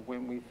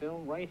when we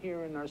film right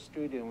here in our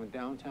studio in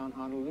downtown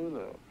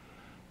Honolulu.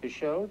 The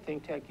show,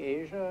 ThinkTech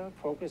Asia,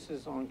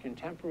 focuses on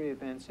contemporary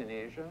events in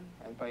Asia.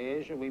 And by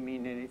Asia, we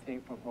mean anything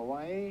from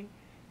Hawaii,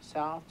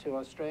 south to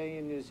Australia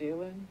and New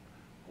Zealand,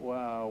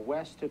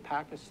 west to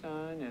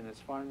Pakistan, and as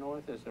far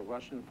north as the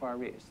Russian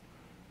Far East.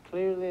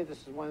 Clearly,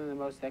 this is one of the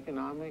most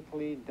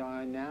economically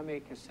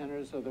dynamic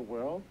centers of the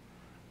world,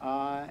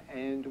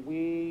 and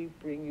we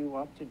bring you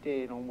up to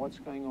date on what's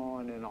going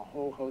on in a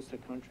whole host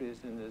of countries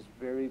in this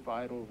very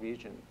vital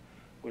region.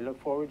 We look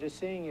forward to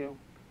seeing you.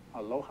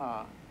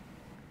 Aloha.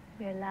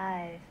 We're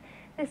live.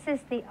 This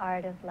is the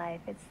Art of Life.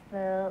 It's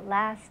the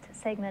last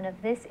segment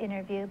of this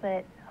interview,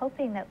 but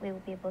hoping that we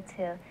will be able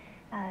to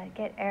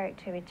get Eric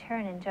to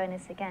return and join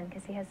us again,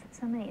 because he has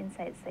so many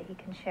insights that he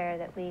can share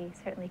that we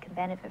certainly can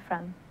benefit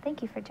from.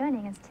 Thank you for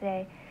joining us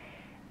today.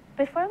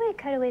 Before we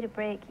cut away to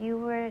break, you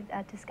were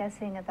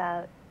discussing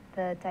about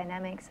the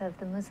dynamics of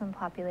the Muslim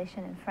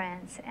population in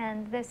France,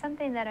 and there's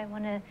something that I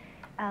want to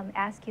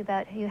ask you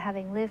about, you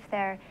having lived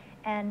there,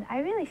 and I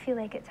really feel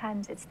like at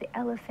times it's the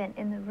elephant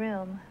in the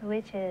room,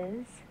 which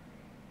is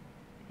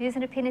views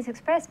and opinions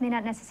expressed may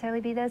not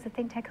necessarily be those of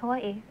ThinkTech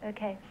Hawaii.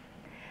 Okay.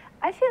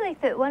 I feel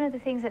like that one of the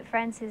things that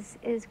France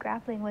is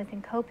grappling with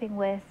and coping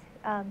with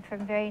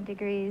from varying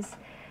degrees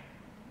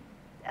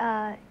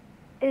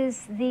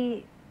is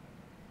the,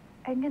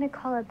 I'm going to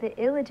call it the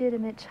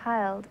illegitimate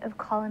child of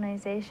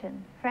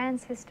colonization.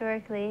 France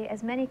historically,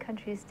 as many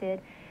countries did,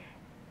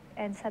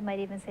 and some might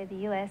even say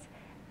the U.S.,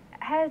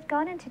 had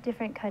gone into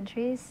different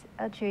countries,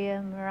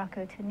 Algeria,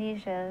 Morocco,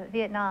 Tunisia,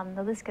 Vietnam,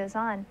 the list goes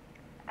on,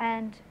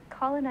 and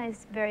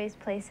colonized various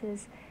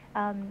places,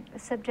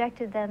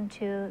 subjected them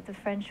to the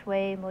French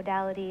way,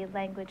 modality,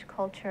 language,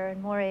 culture,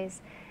 and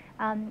mores.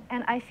 And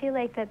I feel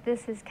like that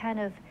this is kind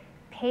of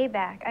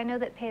payback. I know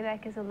that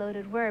payback is a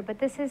loaded word, but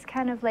this is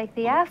kind of like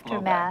the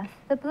aftermath,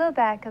 the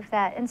blowback of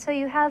that. And so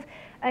you have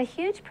a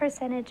huge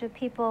percentage of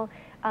people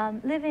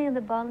living in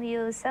the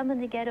banlieues, some in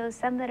the ghettos,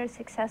 some that are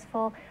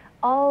successful,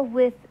 all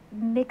with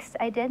mixed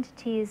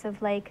identities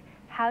of like,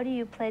 how do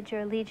you pledge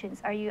your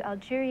allegiance? Are you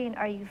Algerian?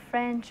 Are you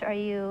French? Are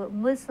you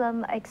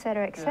Muslim? Et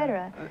cetera, et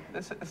cetera.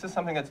 Yeah. This is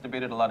something that's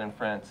debated a lot in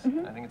France.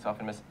 I think it's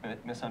often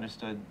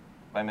misunderstood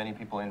by many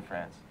people in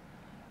France.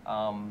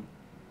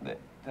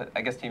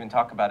 I guess to even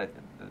talk about it,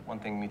 one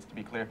thing needs to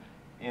be clear.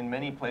 In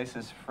many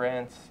places,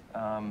 France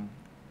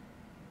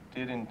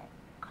didn't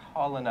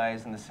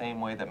colonize in the same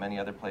way that many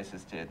other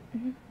places did.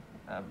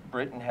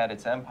 Britain had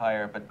its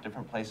empire, but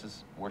different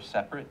places were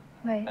separate,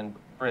 and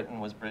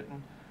Britain was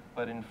Britain.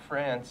 But in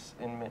France,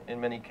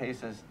 in many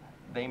cases,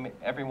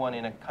 everyone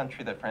in a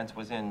country that France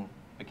was in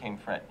became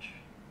French.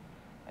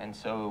 And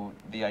so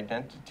the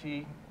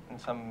identity, in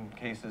some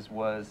cases,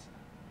 was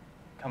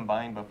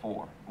combined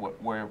before,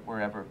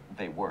 wherever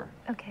they were.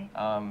 Okay.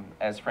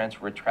 As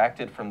France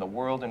retracted from the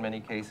world in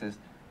many cases,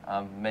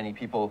 many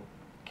people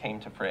came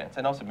to France.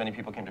 And also many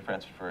people came to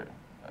France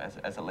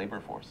as a labor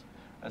force,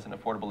 as an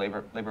affordable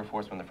labor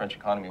force when the French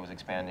economy was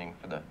expanding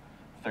for the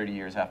 30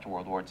 years after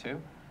World War II.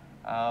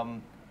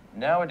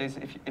 Nowadays,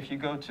 if you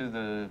go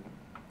to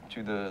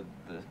to the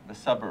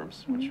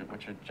suburbs, which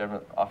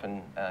are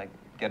often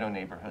ghetto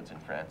neighborhoods in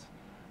France,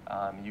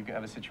 you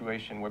have a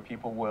situation where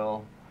people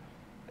will,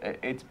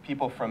 it's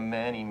people from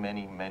many,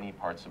 many, many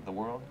parts of the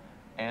world,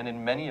 and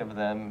in many of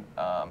them,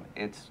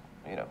 it's,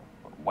 you know,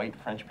 white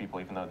French people,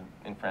 even though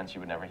in France you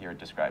would never hear it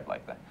described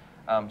like that.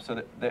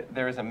 So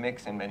there is a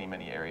mix in many,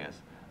 many areas.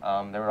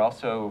 There were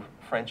also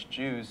French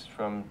Jews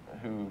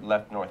who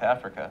left North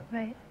Africa,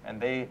 right.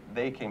 and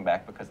they came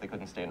back because they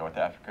couldn't stay in North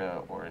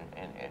Africa or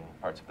in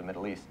parts of the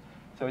Middle East.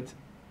 So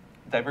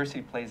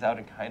diversity plays out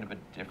in kind of a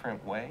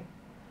different way.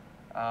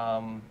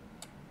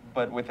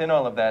 But within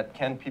all of that,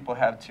 can people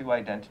have two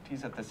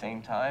identities at the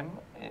same time?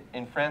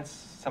 In France,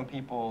 some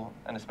people,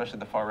 and especially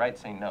the far right,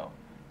 say no.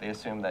 They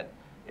assume that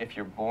if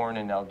you're born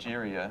in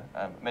Algeria,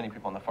 many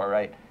people on the far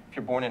right, if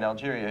you're born in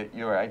Algeria,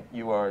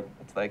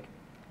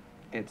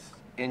 it's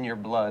in your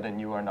blood, and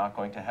you are not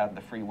going to have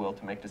the free will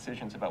to make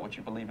decisions about what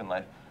you believe in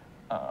life,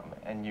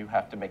 and you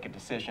have to make a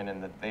decision,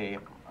 and that they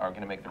are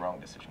going to make the wrong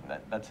decision.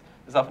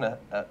 There's often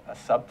a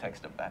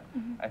subtext of that.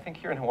 I think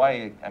here in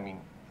Hawaii, I mean,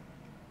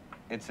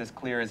 it's as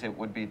clear as it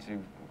would be to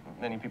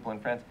many people in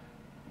France.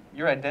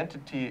 Your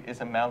identity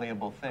is a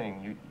malleable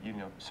thing. You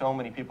know, so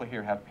many people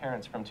here have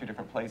parents from two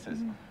different places.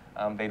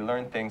 They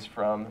learn things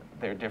from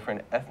their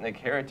different ethnic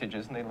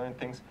heritages, and they learn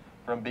things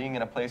from being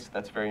in a place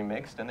that's very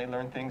mixed, and they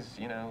learn things,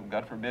 you know,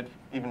 God forbid,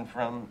 even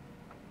from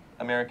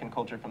American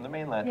culture from the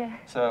mainland. Yeah.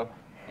 So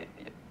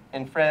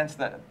in France,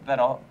 that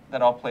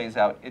all plays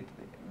out.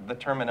 The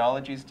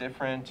terminology is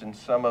different, and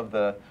some of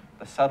the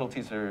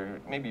subtleties are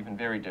maybe even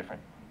very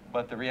different.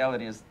 But the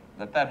reality is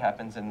that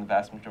happens, and the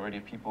vast majority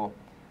of people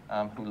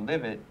who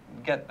live it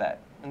get that.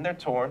 And they're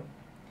torn.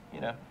 You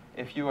know,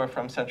 if you are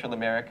from Central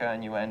America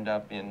and you end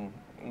up in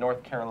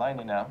North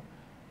Carolina now,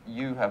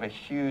 you have a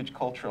huge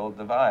cultural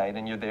divide,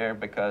 and you're there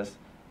because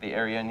the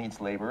area needs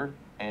labor,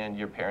 and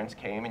your parents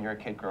came, and you're a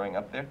kid growing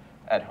up there.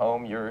 At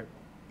home,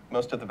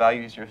 most of the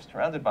values you're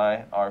surrounded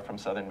by are from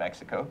southern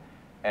Mexico,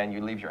 and you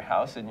leave your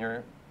house and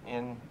you're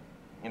in,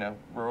 you know,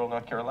 rural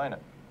North Carolina.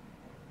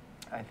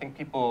 I think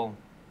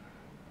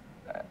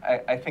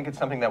I think it's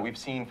something that we've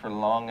seen for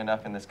long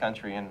enough in this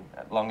country and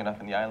long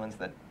enough in the islands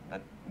that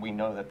we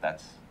know that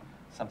that's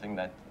something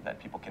that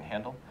people can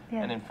handle.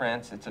 Yeah. And in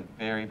France, it's a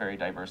very, very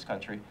diverse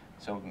country.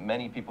 So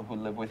many people who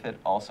live with it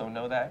also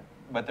know that.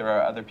 But there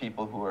are other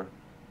people who are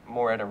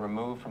more at a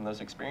remove from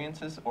those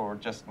experiences, or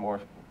just more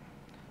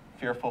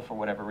fearful for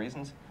whatever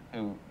reasons,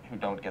 who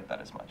don't get that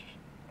as much.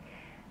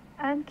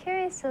 I'm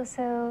curious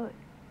also,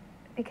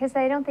 because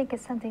I don't think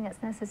it's something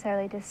that's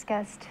necessarily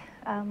discussed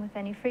with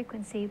any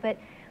frequency, but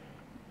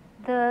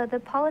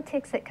the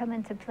politics that come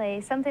into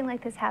play, something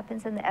like this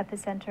happens in the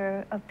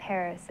epicenter of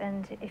Paris.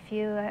 And if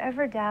you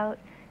ever doubt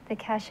the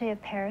cachet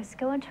of Paris,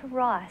 go into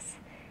Ross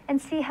and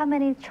see how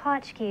many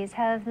tchotchkes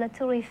have La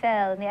Tour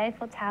Eiffel and the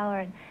Eiffel Tower,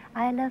 and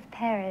I love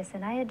Paris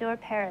and I adore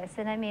Paris.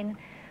 And I mean,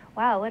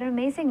 wow, what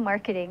amazing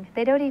marketing.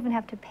 They don't even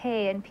have to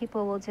pay, and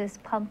people will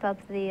just pump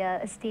up the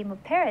esteem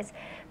of Paris.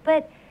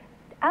 But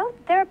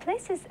there are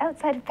places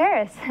outside of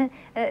Paris.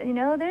 You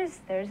know,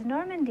 there's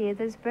Normandy,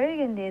 there's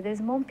Burgundy,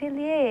 there's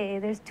Montpellier,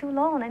 there's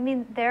Toulon. I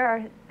mean,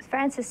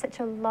 France is such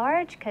a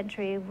large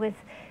country with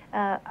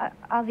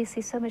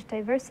obviously so much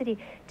diversity.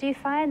 Do you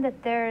find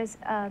that there's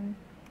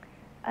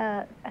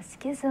a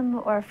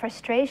schism or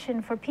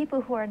frustration for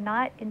people who are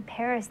not in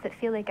Paris, that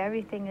feel like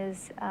everything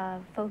is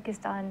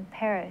focused on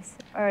Paris,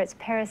 or it's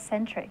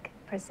Paris-centric,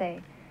 per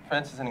se?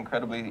 France is an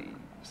incredibly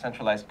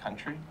centralized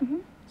country.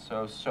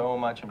 So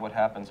much of what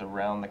happens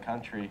around the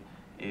country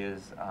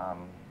is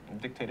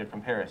dictated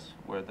from Paris,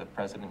 where the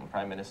president and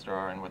prime minister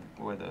are, and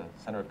where the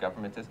center of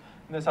government is.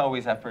 And there's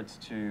always efforts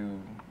to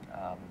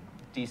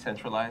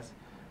decentralize,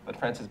 but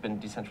France has been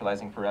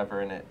decentralizing forever,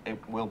 and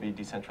it will be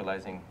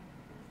decentralizing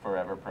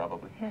forever,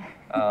 probably.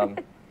 Yeah.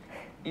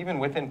 Even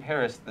within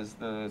Paris, there's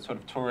the sort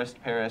of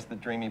tourist Paris, the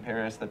dreamy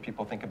Paris that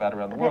people think about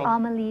around the world.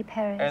 Amélie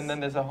Paris. And then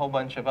there's a whole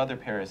bunch of other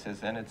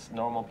Parises, and it's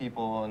normal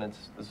people, and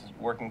it's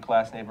working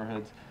class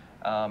neighborhoods.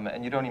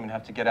 And you don't even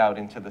have to get out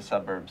into the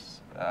suburbs,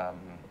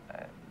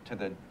 to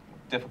the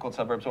difficult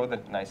suburbs or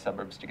the nice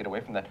suburbs, to get away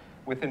from that.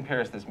 Within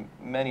Paris, there's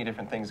many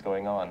different things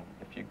going on.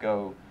 If you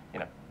go, you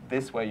know,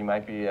 this way, you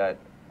might be at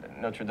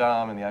Notre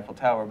Dame and the Eiffel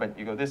Tower, but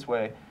you go this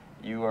way,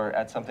 you are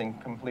at something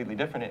completely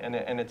different,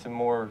 and it's a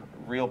more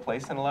real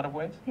place in a lot of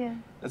ways. Yeah.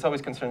 There's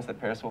always concerns that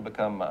Paris will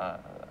become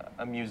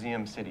a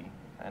museum city,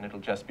 and it'll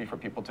just be for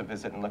people to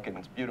visit and look at, and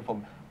it's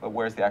beautiful, but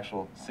where's the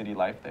actual city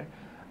life there?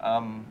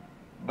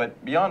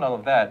 But beyond all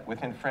of that,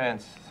 within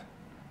France,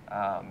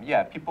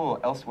 yeah,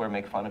 people elsewhere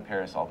make fun of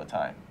Paris all the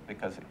time,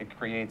 because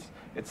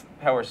its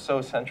power is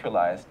so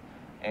centralized,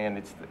 and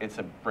it's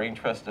a brain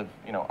trust of,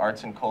 you know,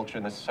 arts and culture,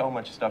 and there's so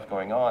much stuff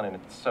going on, and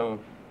it's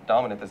so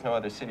dominant. There's no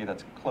other city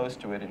that's close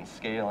to it in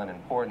scale and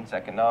importance,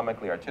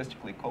 economically,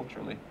 artistically,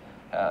 culturally,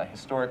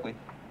 historically,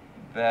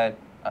 that,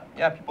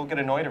 yeah, people get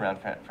annoyed around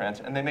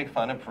France, and they make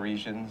fun of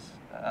Parisians.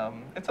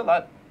 It's a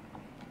lot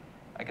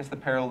I guess the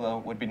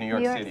parallel would be New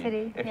York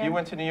City. If yeah. you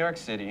went to New York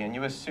City and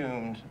you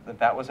assumed that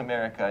that was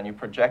America and you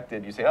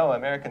projected, you say, oh,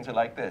 Americans are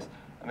like this.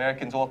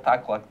 Americans all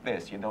talk like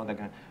this. You know, they're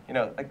gonna, you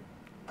know, like,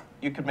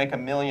 you could make a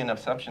million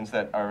assumptions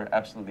that are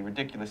absolutely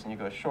ridiculous, and you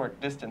go a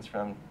short distance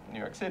from New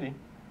York City,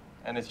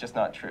 and it's just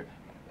not true.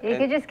 You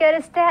could just go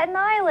to Staten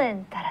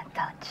Island.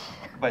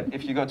 But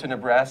if you go to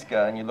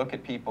Nebraska and you look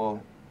at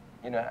people,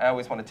 you know, I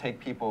always want to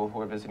take people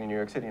who are visiting New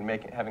York City and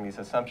having these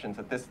assumptions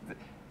that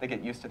they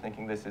get used to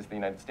thinking this is the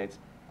United States.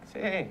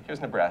 Say, hey,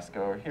 here's Nebraska,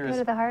 or here's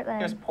the heartland.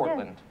 Here's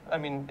Portland. Yeah. I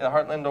mean, the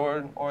heartland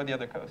or the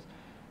other coast,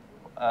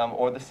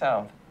 or the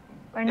South.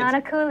 Or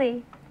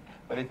Nanakuli.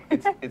 But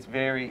it's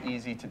very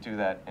easy to do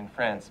that in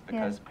France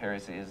because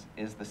Paris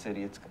is the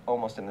city. It's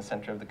almost in the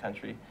center of the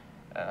country,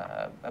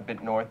 a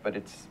bit north, but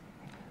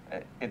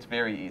it's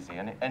very easy.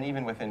 And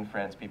even within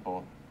France,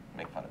 people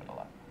make fun of it a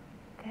lot.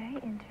 Very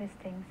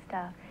interesting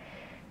stuff.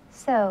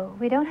 So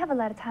we don't have a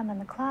lot of time on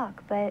the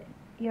clock, but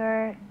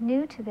you're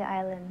new to the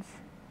islands.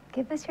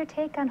 Give us your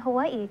take on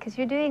Hawaii, because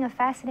you're doing a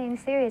fascinating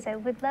series. I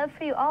would love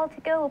for you all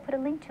to go. We'll put a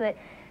link to it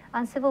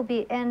on Civil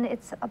Beat, and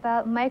it's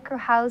about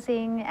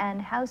micro-housing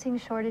and housing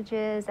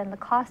shortages and the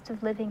cost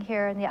of living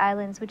here in the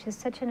islands, which is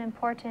such an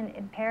important,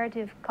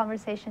 imperative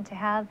conversation to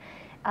have.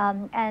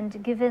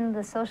 And given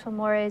the social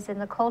mores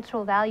and the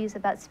cultural values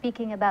about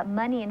speaking about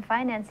money and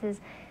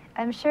finances,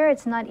 I'm sure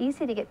it's not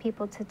easy to get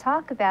people to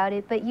talk about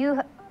it, but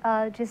you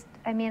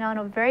I mean, on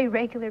a very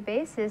regular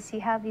basis,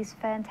 you have these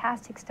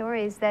fantastic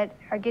stories that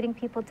are getting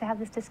people to have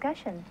this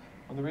discussion.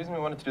 Well, the reason we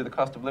wanted to do the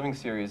cost of living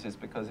series is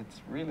because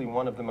it's really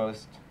one of the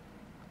most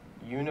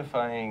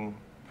unifying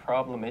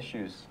problem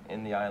issues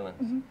in the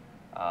islands.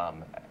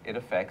 It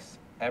affects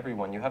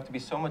everyone. You have to be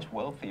so much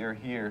wealthier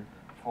here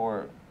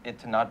for it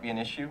to not be an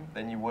issue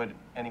than you would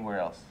anywhere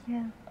else.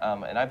 Yeah.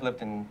 And I've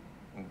lived in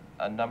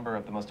a number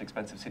of the most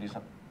expensive cities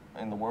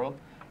in the world,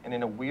 and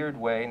in a weird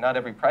way, not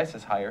every price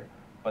is higher,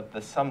 but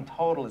the sum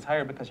total is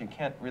higher because you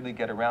can't really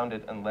get around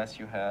it unless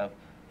you have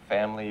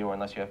family or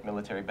unless you have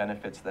military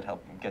benefits that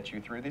help get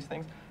you through these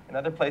things. In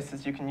other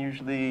places, you can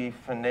usually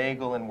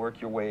finagle and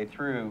work your way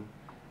through,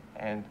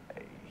 and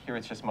here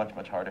it's just much,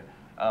 much harder.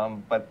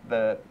 But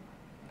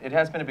it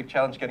has been a big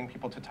challenge getting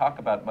people to talk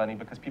about money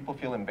because people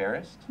feel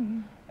embarrassed.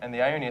 And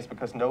the irony is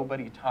because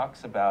nobody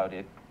talks about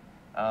it,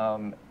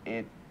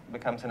 it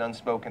becomes an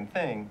unspoken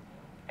thing,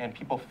 and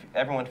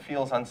everyone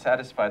feels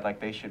unsatisfied, like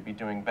they should be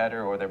doing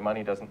better or their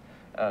money doesn't.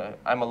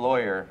 I'm a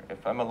lawyer.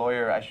 If I'm a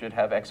lawyer, I should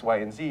have X, Y,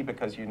 and Z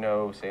because you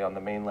know, say on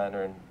the mainland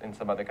or in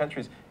some other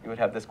countries, you would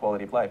have this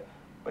quality of life.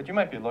 But you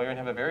might be a lawyer and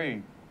have a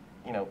very,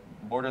 you know,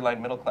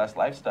 borderline middle-class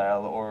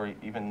lifestyle or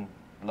even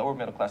lower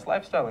middle-class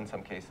lifestyle in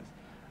some cases.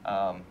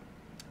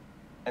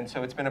 And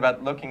so it's been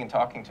about looking and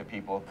talking to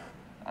people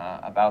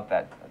about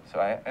that. So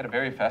I had a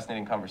very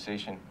fascinating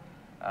conversation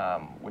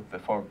with the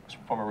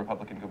former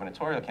Republican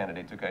gubernatorial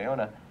candidate, Duke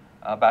Aiona,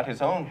 about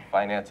his own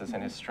finances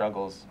and his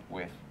struggles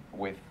with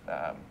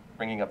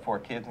bringing up 4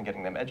 kids and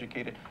getting them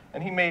educated.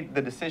 And he made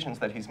the decisions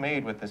that he's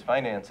made with his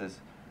finances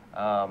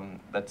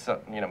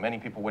that you know, many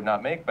people would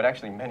not make, but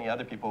actually many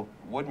other people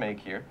would make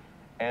here.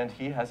 And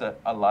he has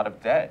a lot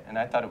of debt, and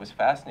I thought it was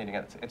fascinating.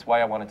 It's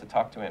why I wanted to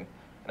talk to him.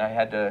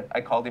 And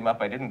I called him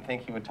up. I didn't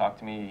think he would talk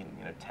to me,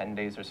 you know, 10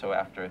 days or so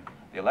after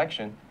the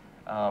election.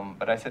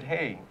 But I said,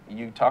 hey,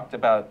 you talked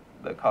about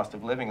the cost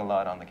of living a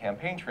lot on the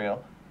campaign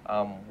trail.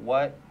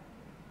 What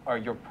are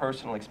your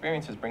personal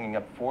experiences bringing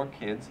up 4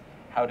 kids?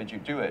 How did you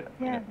do it?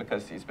 Yeah. You know,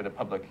 because he's been a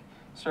public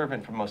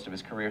servant for most of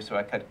his career, so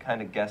I could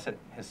kind of guess at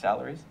his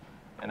salaries.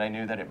 And I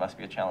knew that it must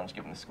be a challenge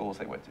given the schools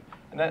they went to.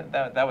 And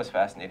that was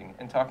fascinating,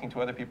 and talking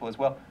to other people as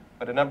well.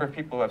 But a number of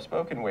people who I've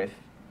spoken with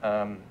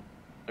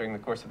during the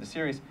course of the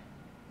series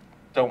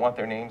don't want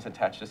their names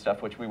attached to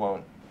stuff which we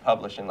won't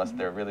publish unless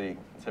they're really,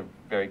 it's a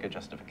very good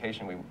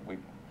justification.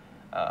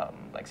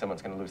 Like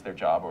someone's going to lose their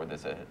job or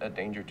there's a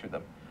danger to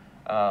them.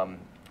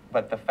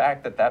 But the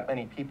fact that that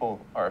many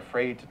people are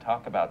afraid to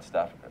talk about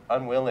stuff,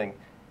 unwilling,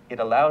 it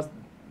allows,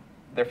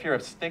 their fear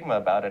of stigma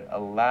about it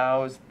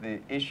allows the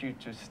issue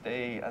to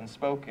stay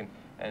unspoken.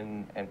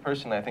 And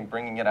personally, I think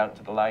bringing it out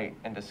into the light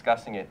and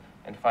discussing it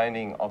and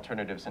finding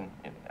alternatives, and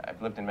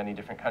I've lived in many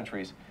different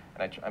countries,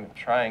 and I'm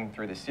trying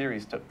through this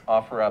series to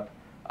offer up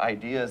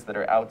ideas that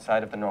are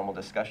outside of the normal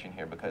discussion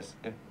here, because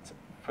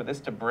for this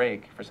to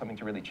break, for something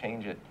to really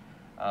change it,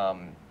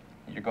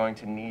 you're going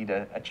to need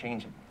a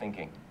change of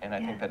thinking, and I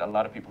think that a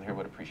lot of people here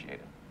would appreciate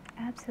it.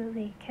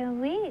 Absolutely. Can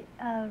we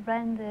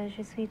run the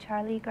Je suis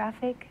Charlie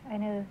graphic? I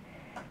know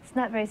it's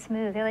not very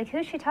smooth. They're like,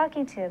 who's she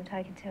talking to? I'm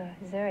talking to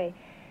Zuri.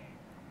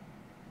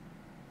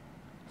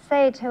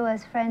 Say it to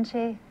us,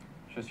 Frenchie.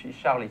 Je suis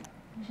Charlie.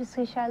 Je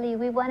suis Charlie.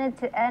 We wanted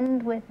to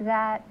end with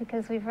that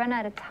because we've run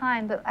out of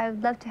time, but I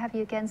would love to have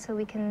you again so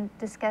we can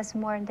discuss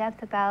more in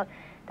depth about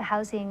the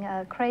housing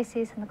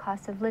crisis and the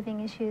cost of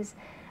living issues.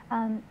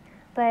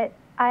 But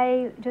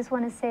I just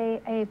want to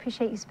say I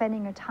appreciate you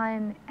spending your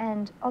time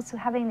and also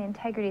having the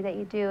integrity that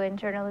you do in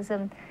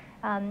journalism.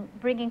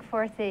 bringing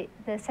forth the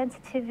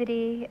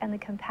sensitivity and the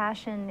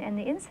compassion and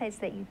the insights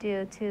that you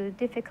do to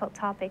difficult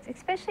topics,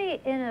 especially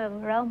in a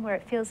realm where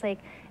it feels like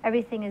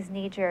everything is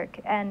knee-jerk,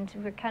 and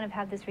we kind of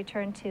have this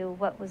return to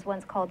what was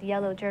once called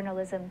yellow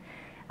journalism.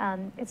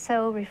 It's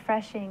so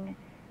refreshing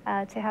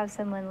to have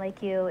someone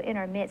like you in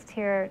our midst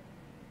here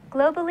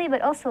globally,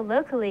 but also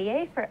locally.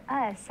 Yay for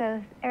us.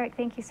 So Eric,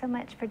 thank you so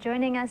much for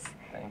joining us.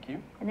 Thank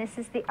you. And this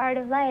is The Art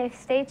of Life.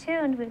 Stay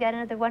tuned. We've got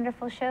another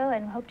wonderful show,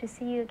 and hope to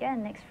see you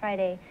again next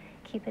Friday.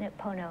 Keeping it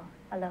Pono.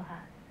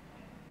 Aloha.